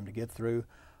spot for them to get through.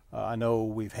 I know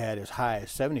we've had as high as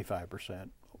 75%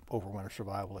 overwinter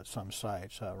survival at some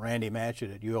sites. Randy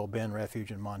Matchett at UL Bend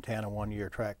Refuge in Montana one year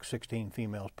tracked 16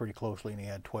 females pretty closely, and he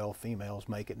had 12 females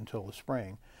make it until the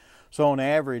spring. So on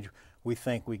average, we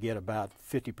think we get about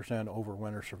 50%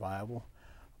 overwinter survival.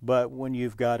 But when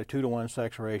you've got a 2-to-1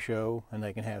 sex ratio and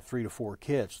they can have 3 to 4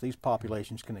 kits, these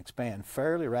populations can expand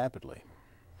fairly rapidly.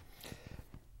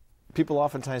 People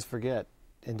oftentimes forget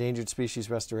endangered species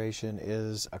restoration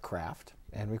is a craft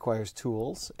and requires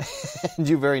tools. And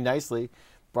you very nicely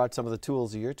brought some of the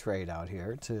tools of your trade out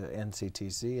here to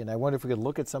NCTC, and I wonder if we could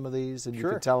look at some of these and you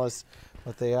could tell us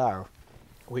what they are.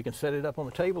 We can set it up on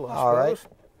the table, I suppose. All right.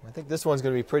 I think this one's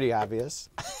going to be pretty obvious.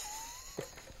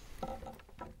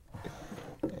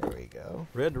 There we go.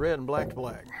 Red to red and black to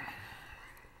black.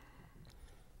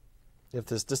 If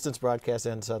this distance broadcast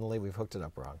ends suddenly, we've hooked it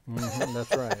up wrong.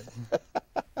 That's right.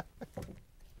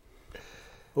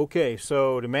 Okay,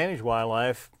 so to manage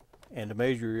wildlife and to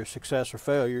measure your success or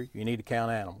failure, you need to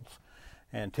count animals.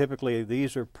 And typically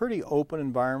these are pretty open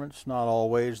environments, not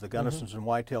always. The Gunnisons and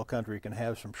whitetail country can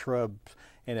have some shrubs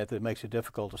in it that makes it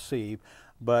difficult to see,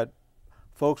 but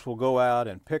folks will go out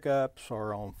in pickups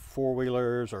or on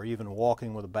four-wheelers or even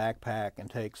walking with a backpack and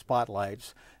take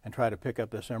spotlights and try to pick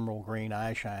up this emerald green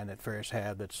eye shine that ferrets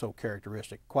have that's so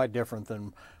characteristic, quite different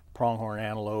than pronghorn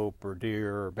antelope or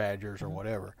deer or badgers or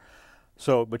whatever.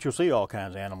 So, but you'll see all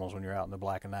kinds of animals when you're out in the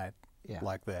black and night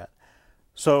like that.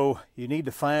 So you need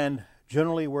to find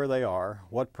generally where they are,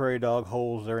 what prairie dog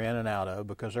holes they're in and out of,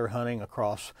 because they're hunting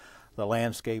across the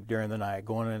landscape during the night,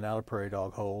 going in and out of prairie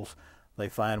dog holes. They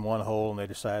find one hole and they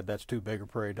decide that's too big a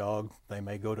prairie dog. They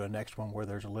may go to a next one where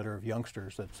there's a litter of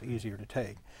youngsters that's easier to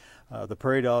take. The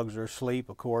prairie dogs are asleep,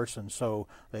 of course, and so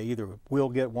they either will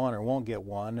get one or won't get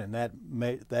one, and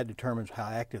that determines how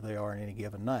active they are in any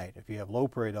given night. If you have low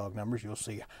prairie dog numbers, you'll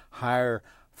see higher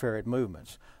ferret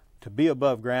movements. To be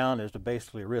above ground is to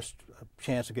basically risk a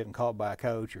chance of getting caught by a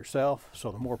coyote yourself,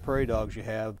 so the more prairie dogs you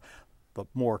have, the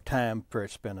more time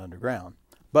ferrets spend underground.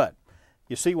 But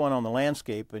you see one on the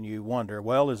landscape and you wonder,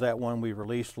 well, is that one we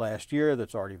released last year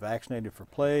that's already vaccinated for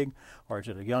plague, or is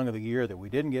it a young of the year that we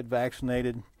didn't get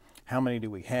vaccinated? How many do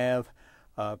we have?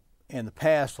 In the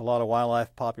past, a lot of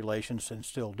wildlife populations, and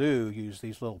still do, use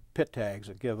these little pit tags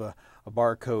that give a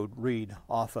barcode read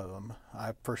off of them.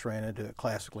 I first ran into it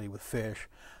classically with fish,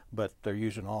 but they're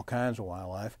used in all kinds of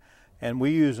wildlife. And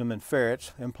we use them in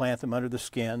ferrets, implant them under the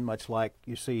skin, much like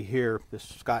you see here, this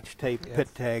Scotch tape pit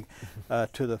tag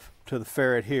to the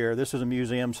ferret here. This is a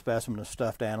museum specimen, a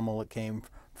stuffed animal that came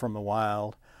from the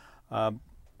wild.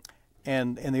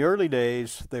 And in the early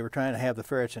days, they were trying to have the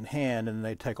ferrets in hand, and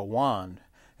they'd take a wand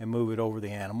and move it over the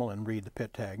animal and read the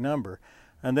pit tag number.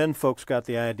 And then folks got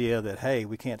the idea that, hey,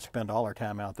 we can't spend all our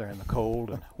time out there in the cold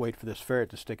and wait for this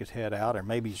ferret to stick his head out, or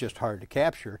maybe he's just hard to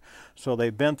capture. So they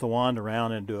bent the wand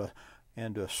around into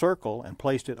a circle and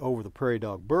placed it over the prairie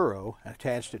dog burrow and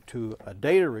attached it to a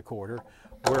data recorder,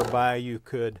 whereby you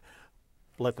could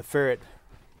let the ferret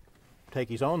take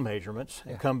his own measurements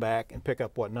and come back and pick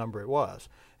up what number it was.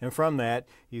 And from that,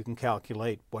 you can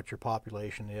calculate what your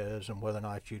population is and whether or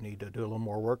not you need to do a little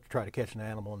more work to try to catch an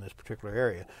animal in this particular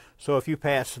area. So if you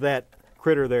pass that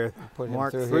critter there,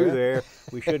 marked through there,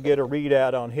 we should get a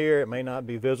readout on here. It may not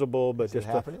be visible, but just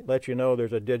to let you know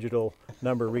there's a digital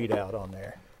number readout on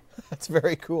there. That's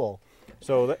very cool.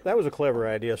 So that was a clever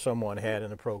idea someone had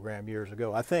in the program years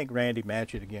ago. I think Randy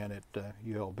Matchett, again, at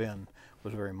UL Bend,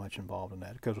 was very much involved in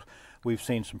that, because we've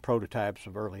seen some prototypes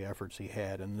of early efforts he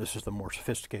had, and this is the more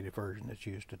sophisticated version that's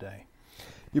used today.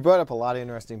 You brought up a lot of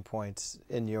interesting points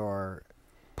in your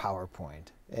PowerPoint,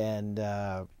 and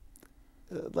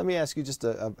let me ask you just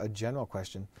a general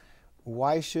question.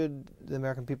 Why should the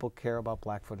American people care about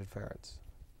black-footed ferrets?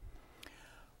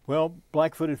 Well,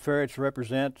 black-footed ferrets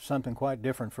represent something quite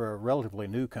different for a relatively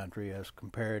new country as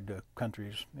compared to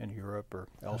countries in Europe or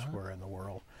elsewhere in the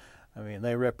world. I mean,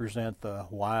 they represent the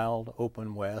wild,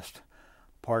 open West,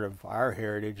 part of our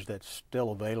heritage that's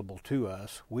still available to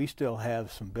us. We still have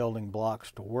some building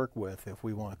blocks to work with if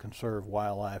we want to conserve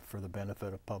wildlife for the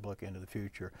benefit of public into the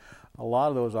future. A lot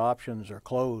of those options are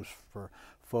closed for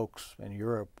folks in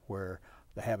Europe where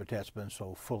the habitat's been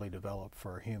so fully developed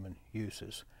for human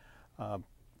uses.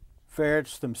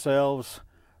 Ferrets themselves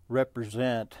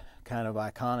represent kind of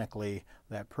iconically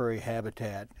that prairie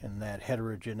habitat and that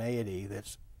heterogeneity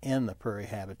that's in the prairie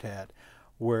habitat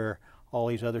where all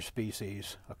these other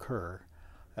species occur.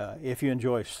 If you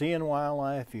enjoy seeing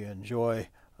wildlife, you enjoy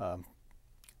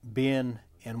being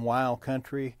in wild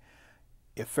country,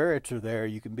 if ferrets are there,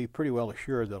 you can be pretty well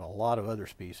assured that a lot of other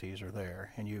species are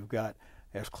there, and you've got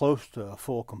as close to a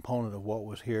full component of what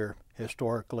was here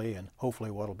historically and hopefully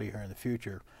what will be here in the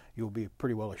future. You'll be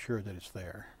pretty well assured that it's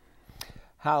there.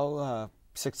 How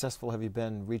successful have you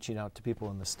been reaching out to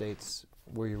people in the States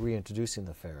where you're reintroducing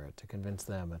the ferret to convince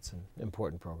them it's an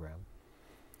important program?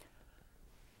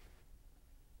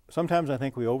 Sometimes I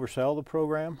think we oversell the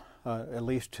program, at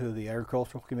least to the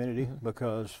agricultural community,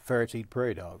 because ferrets eat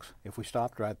prairie dogs. If we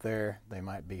stopped right there, they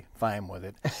might be fine with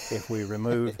it. If we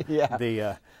remove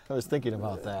I was thinking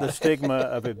about that. the stigma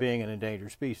of it being an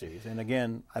endangered species. And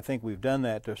again, I think we've done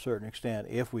that to a certain extent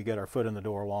if we get our foot in the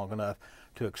door long enough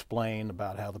to explain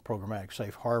about how the programmatic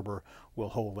safe harbor will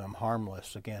hold them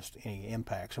harmless against any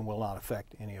impacts and will not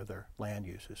affect any of their land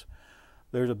uses.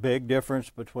 There's a big difference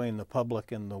between the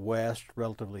public in the West,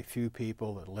 relatively few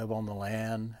people that live on the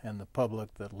land, and the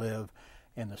public that live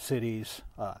in the cities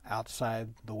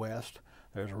outside the West.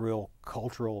 There's a real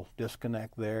cultural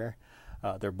disconnect there.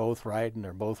 They're both right and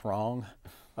they're both wrong.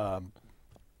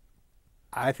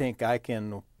 I think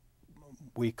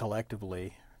we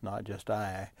collectively, not just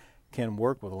I, can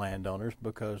work with landowners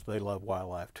because they love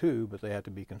wildlife too, but they have to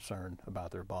be concerned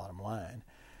about their bottom line.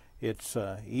 It's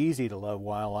easy to love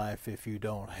wildlife if you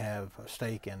don't have a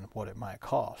stake in what it might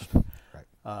cost. Right.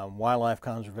 Wildlife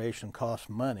conservation costs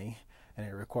money, and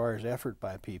it requires effort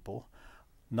by people.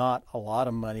 Not a lot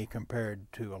of money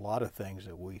compared to a lot of things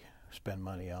that we spend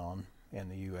money on in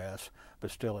the U.S., but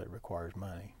still it requires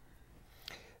money.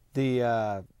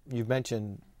 You've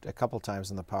mentioned a couple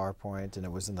times in the PowerPoint, and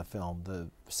it was in the film,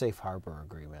 the safe harbor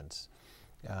agreements.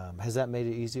 Has that made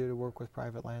it easier to work with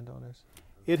private landowners?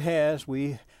 It has.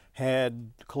 We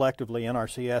had collectively,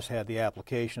 NRCS had the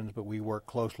applications, but we worked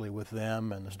closely with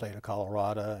them and the state of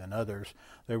Colorado and others.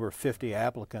 There were 50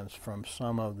 applicants from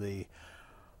some of the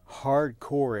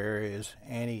hardcore areas,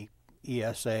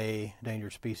 anti-ESA,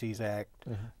 Endangered Species Act,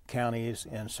 counties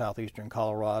in southeastern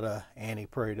Colorado,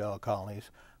 anti-prairie dog colonies,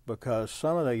 because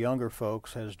some of the younger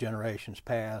folks, as generations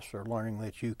pass, are learning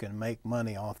that you can make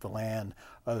money off the land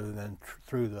other than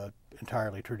through the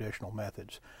entirely traditional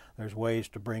methods. There's ways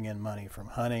to bring in money from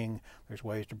hunting. There's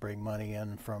ways to bring money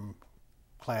in from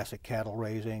classic cattle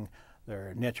raising. There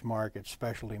are niche markets,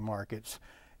 specialty markets.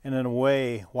 And in a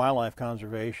way, wildlife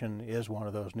conservation is one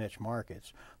of those niche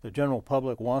markets. The general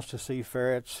public wants to see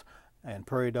ferrets and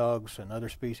prairie dogs and other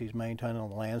species maintained on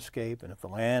the landscape. And if the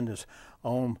land is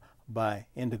owned by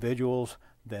individuals,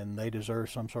 then they deserve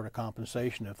some sort of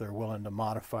compensation if they're willing to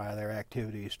modify their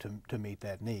activities to meet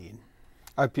that need.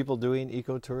 Are people doing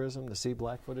ecotourism to see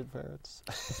black-footed ferrets,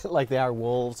 like they are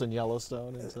wolves in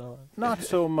Yellowstone and so on? Not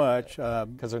so much.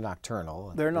 Because they're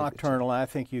nocturnal. They're nocturnal. I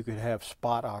think you could have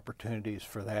spot opportunities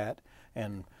for that,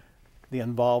 and the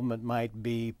involvement might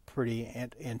be pretty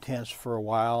intense for a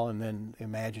while, and then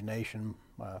imagination,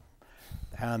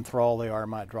 how enthralled they are,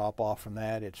 might drop off from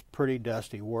that. It's pretty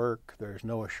dusty work. There's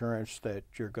no assurance that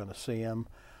you're going to see them.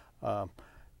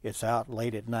 It's out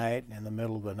late at night, in the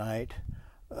middle of the night.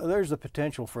 There's the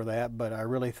potential for that, but I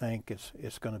really think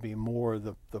it's going to be more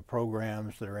the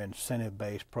programs that are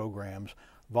incentive-based programs,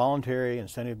 voluntary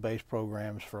incentive-based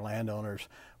programs for landowners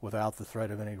without the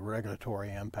threat of any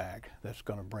regulatory impact that's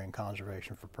going to bring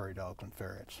conservation for prairie dogs and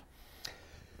ferrets.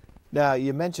 Now,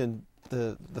 you mentioned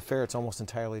the ferret's almost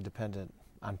entirely dependent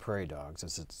on prairie dogs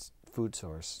as its food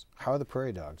source. How are the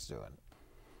prairie dogs doing?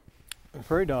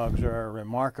 Prairie dogs are a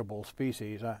remarkable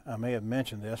species. I may have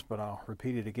mentioned this, but I'll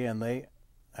repeat it again.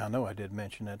 I know I did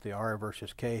mention that the R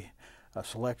versus K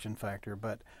selection factor,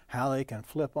 but how they can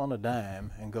flip on a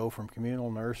dime and go from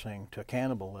communal nursing to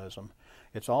cannibalism.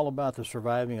 It's all about the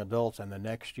surviving adults and the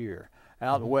next year.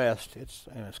 Out west, it's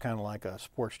kind of like a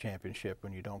sports championship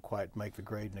when you don't quite make the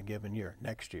grade in a given year.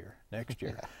 Next year.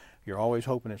 You're always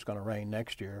hoping it's going to rain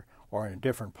next year or in a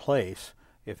different place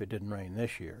if it didn't rain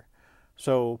this year.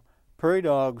 So prairie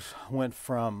dogs went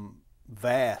from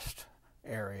vast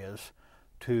areas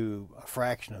to a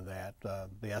fraction of that.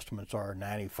 The estimates are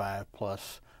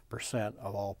 95+%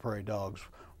 of all prairie dogs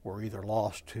were either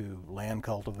lost to land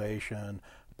cultivation,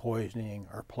 poisoning,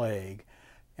 or plague.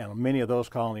 And many of those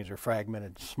colonies are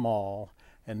fragmented small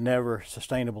and never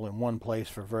sustainable in one place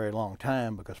for a very long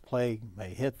time because plague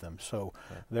may hit them. So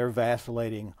they're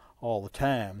vacillating all the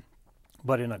time.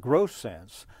 But in a gross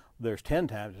sense, there's 10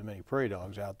 times as many prairie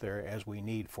dogs out there as we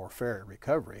need for ferret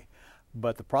recovery.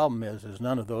 But the problem is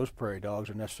none of those prairie dogs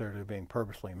are necessarily being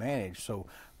purposely managed, so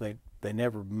they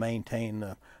never maintain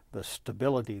the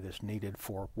stability that's needed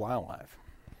for wildlife.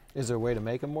 Is there a way to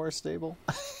make them more stable?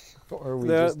 Or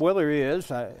well, there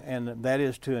is, and that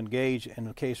is to engage, in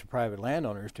the case of private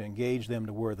landowners, to engage them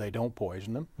to where they don't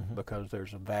poison them, because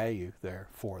there's a value there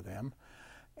for them,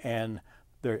 and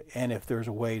if there's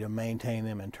a way to maintain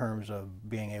them in terms of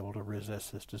being able to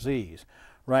resist this disease.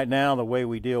 Right now, the way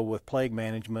we deal with plague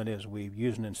management is we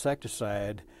use an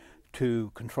insecticide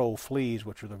to control fleas,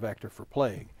 which are the vector for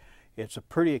plague. It's a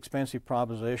pretty expensive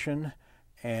proposition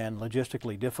and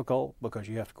logistically difficult, because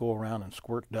you have to go around and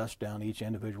squirt dust down each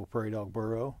individual prairie dog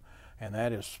burrow, and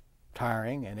that is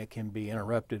tiring, and it can be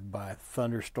interrupted by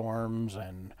thunderstorms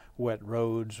and wet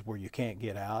roads where you can't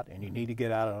get out, and you need to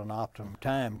get out at an optimum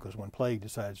time, because when plague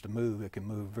decides to move, it can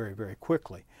move very, very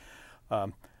quickly.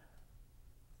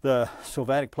 The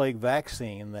sylvatic plague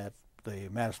vaccine that the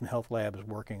Madison Health Lab is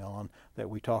working on, that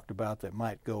we talked about, that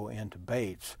might go into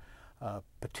baits,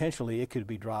 potentially it could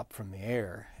be dropped from the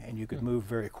air, and you could move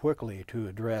very quickly to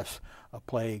address a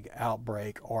plague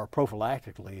outbreak, or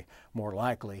prophylactically, more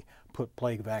likely, put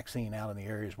plague vaccine out in the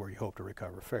areas where you hope to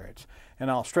recover ferrets. And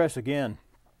I'll stress again,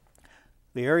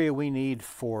 the area we need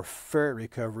for ferret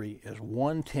recovery is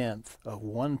 1/10 of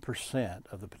 1%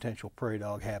 of the potential prairie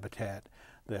dog habitat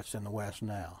that's in the West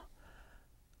now.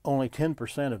 Only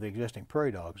 10% of the existing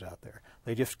prairie dogs out there.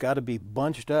 They just got to be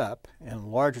bunched up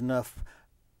in large enough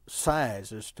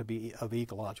sizes to be of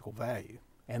ecological value,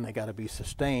 and they got to be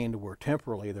sustained where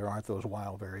temporally there aren't those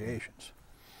wild variations.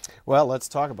 Well, let's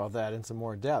talk about that in some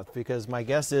more depth, because my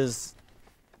guess is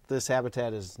this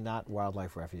habitat is not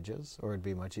wildlife refuges, or it'd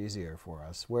be much easier for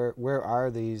us. Where are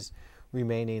these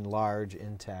remaining large,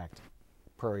 intact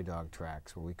prairie dog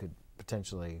tracts where we could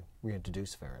potentially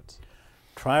reintroduce ferrets?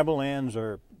 Tribal lands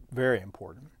are very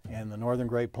important. In the northern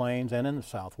Great Plains and in the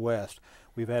Southwest,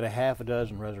 we've had a half a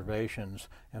dozen reservations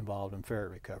involved in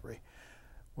ferret recovery.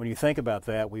 When you think about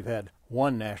that, we've had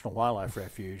one national wildlife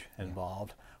refuge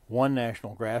involved, one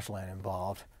national grassland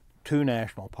involved, 2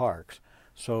 national parks.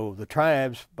 So the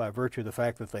tribes, by virtue of the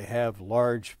fact that they have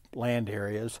large land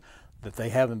areas, that they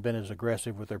haven't been as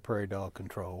aggressive with their prairie dog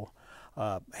control,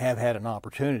 have had an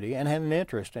opportunity and had an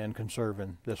interest in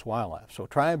conserving this wildlife. So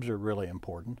tribes are really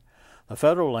important. The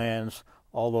federal lands,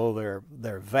 although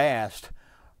they're vast,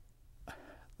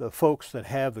 the folks that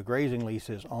have the grazing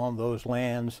leases on those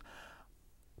lands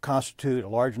constitute a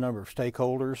large number of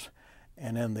stakeholders,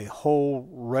 and in the whole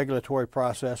regulatory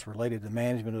process related to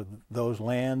management of those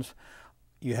lands,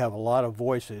 you have a lot of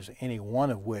voices, any one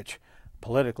of which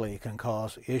politically can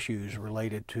cause issues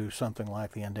related to something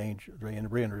like the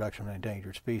reintroduction of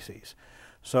endangered species.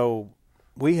 So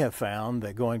we have found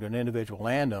that going to an individual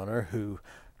landowner whose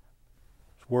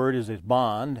word is his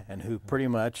bond, and who pretty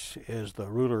much is the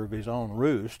ruler of his own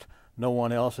roost, no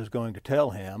one else is going to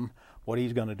tell him what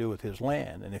he's going to do with his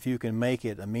land. And if you can make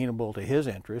it amenable to his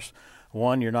interests,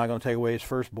 one, you're not going to take away his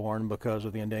firstborn because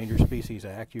of the Endangered Species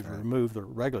Act. You've removed the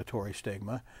regulatory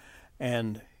stigma,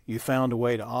 and you found a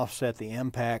way to offset the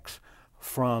impacts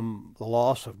from the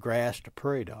loss of grass to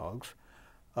prairie dogs.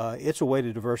 It's a way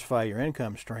to diversify your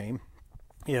income stream.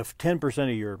 If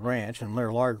 10% of your ranch, and there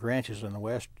are large ranches in the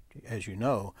West, as you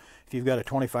know, if you've got a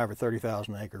 25 or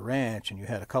 30,000 acre ranch and you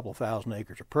had a couple thousand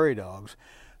acres of prairie dogs,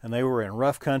 and they were in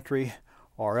rough country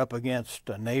or up against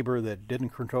a neighbor that didn't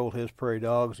control his prairie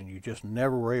dogs, and you just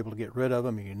never were able to get rid of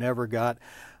them, and you never got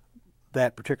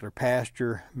that particular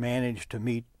pasture managed to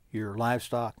meet your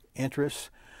livestock interests,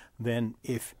 then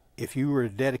if you were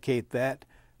to dedicate that,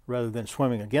 rather than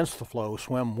swimming against the flow,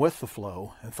 swim with the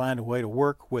flow, and find a way to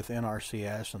work with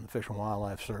NRCS and the Fish and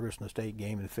Wildlife Service and the State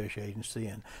Game and Fish Agency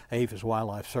and APHIS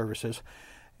Wildlife Services,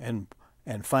 and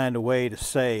find a way to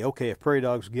say, okay, if prairie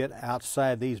dogs get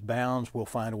outside these bounds, we'll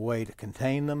find a way to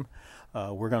contain them.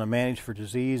 We're going to manage for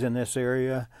disease in this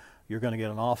area. You're going to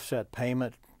get an offset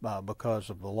payment because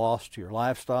of the loss to your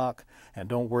livestock, and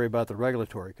don't worry about the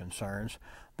regulatory concerns.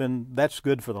 Then that's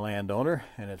good for the landowner,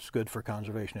 and it's good for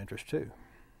conservation interests too.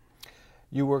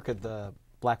 You work at the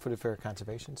Black-footed Ferret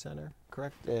Conservation Center,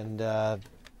 correct? And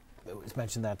it was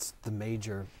mentioned that's the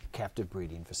major captive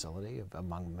breeding facility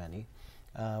among many.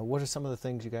 What are some of the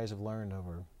things you guys have learned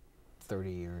over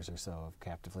 30 years or so of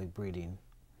captively breeding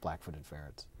black-footed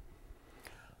ferrets?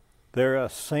 They're a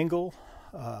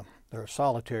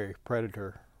solitary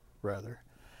predator, rather.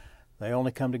 They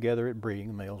only come together at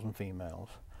breeding, males and females.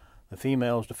 The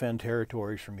females defend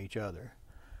territories from each other.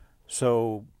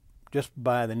 So just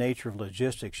by the nature of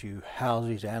logistics, you house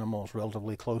these animals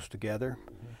relatively close together.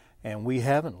 And we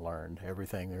haven't learned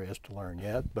everything there is to learn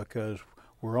yet, because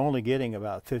we're only getting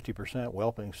about 50%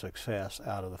 whelping success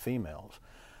out of the females.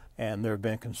 And there have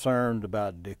been concerns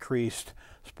about decreased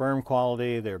sperm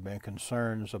quality. There have been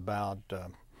concerns about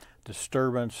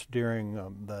disturbance during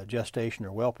the gestation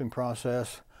or whelping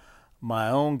process. My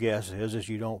own guess is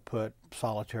you don't put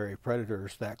solitary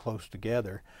predators that close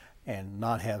together and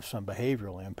not have some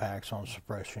behavioral impacts on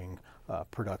suppressing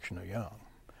production of young.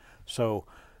 So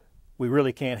we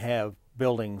really can't have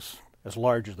buildings as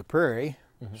large as the prairie,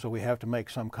 so we have to make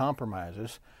some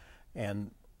compromises.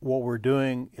 And what we're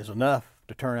doing is enough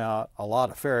to turn out a lot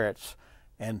of ferrets.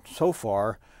 And so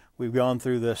far, we've gone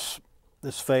through this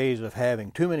phase of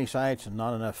having too many sites and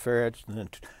not enough ferrets,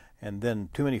 and then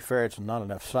too many ferrets and not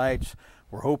enough sites.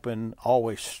 We're hoping,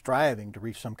 always striving to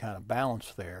reach some kind of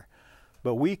balance there.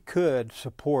 But we could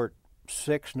support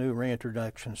 6 new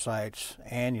reintroduction sites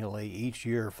annually each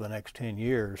year for the next 10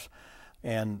 years.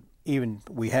 And even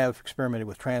we have experimented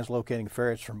with translocating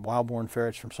ferrets from wild-born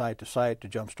ferrets from site to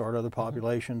jumpstart other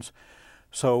populations.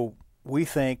 So we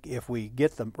think if we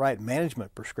get the right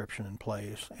management prescription in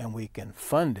place and we can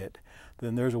fund it,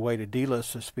 then there's a way to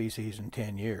delist the species in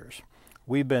 10 years.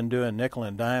 We've been doing nickel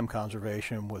and dime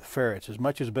conservation with ferrets. As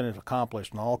much has been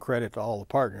accomplished, and all credit to all the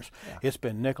partners, it's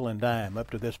been nickel and dime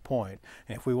up to this point.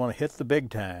 And if we want to hit the big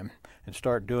time and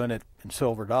start doing it in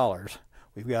silver dollars,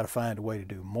 we've got to find a way to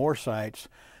do more sites.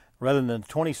 Rather than the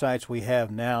 20 sites we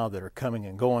have now that are coming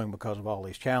and going because of all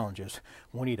these challenges,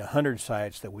 we need 100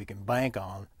 sites that we can bank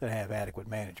on that have adequate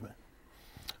management.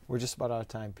 We're just about out of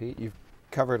time, Pete. You've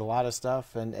covered a lot of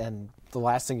stuff, and the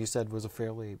last thing you said was a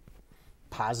fairly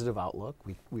positive outlook.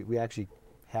 We actually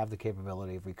have the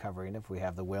capability of recovering if we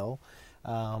have the will.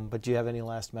 But do you have any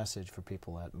last message for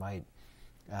people that might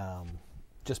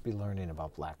just be learning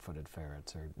about black-footed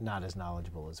ferrets or not as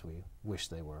knowledgeable as we wish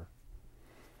they were?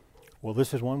 Well,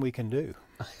 this is one we can do.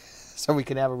 So we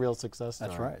can have a real success story.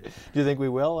 That's right. Do you think we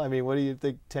will? I mean, what do you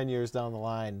think 10 years down the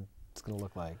line it's going to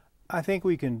look like? I think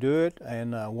we can do it,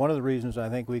 and one of the reasons I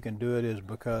think we can do it is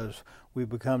because we've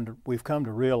come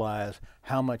to realize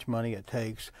how much money it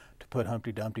takes to put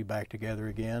Humpty Dumpty back together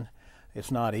again.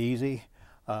 It's not easy,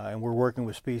 and we're working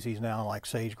with species now like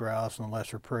sage grouse and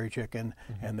lesser prairie chicken,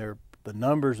 and the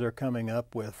numbers they're coming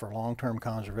up with for long-term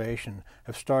conservation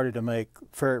have started to make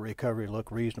ferret recovery look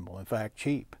reasonable, in fact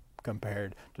cheap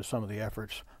compared to some of the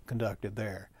efforts conducted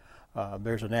there.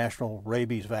 There's a national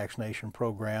rabies vaccination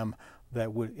program that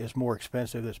is more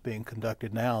expensive that's being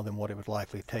conducted now than what it would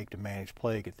likely take to manage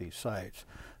plague at these sites.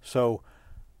 So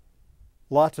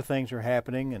lots of things are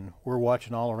happening, and we're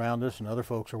watching all around us, and other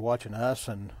folks are watching us,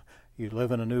 and you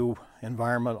live in a new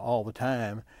environment all the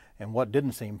time, and what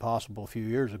didn't seem possible a few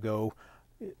years ago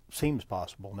it seems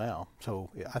possible now. So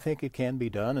I think it can be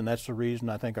done, and that's the reason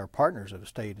I think our partners have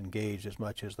stayed engaged as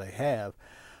much as they have.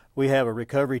 We have a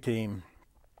recovery team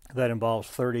that involves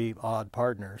 30-odd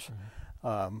partners,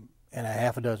 and a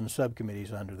half a dozen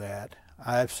subcommittees under that.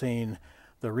 I've seen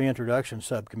the reintroduction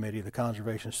subcommittee, the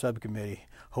conservation subcommittee,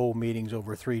 hold meetings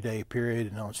over a 3-day period,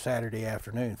 and on Saturday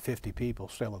afternoon, 50 people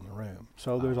still in the room.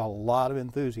 So there's a lot of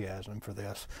enthusiasm for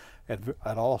this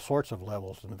at all sorts of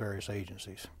levels in the various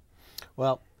agencies.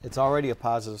 Well, it's already a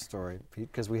positive story, Pete,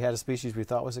 because we had a species we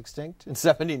thought was extinct in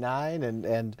 '79,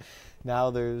 and now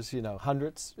there's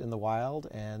hundreds in the wild,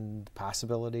 and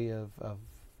possibility of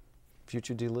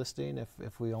future delisting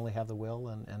if we only have the will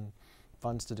and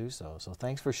funds to do so. So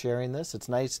thanks for sharing this. It's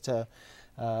nice to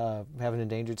have an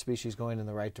endangered species going in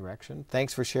the right direction.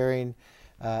 Thanks for sharing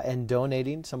and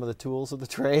donating some of the tools of the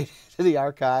trade to the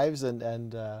archives and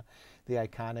the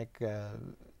iconic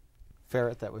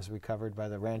ferret that was recovered by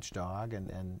the ranch dog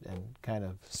and kind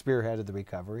of spearheaded the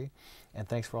recovery. And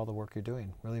thanks for all the work you're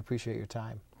doing. Really appreciate your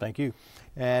time. Thank you.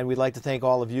 And we'd like to thank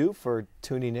all of you for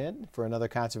tuning in for another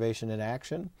Conservation in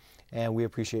Action. And we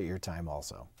appreciate your time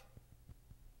also.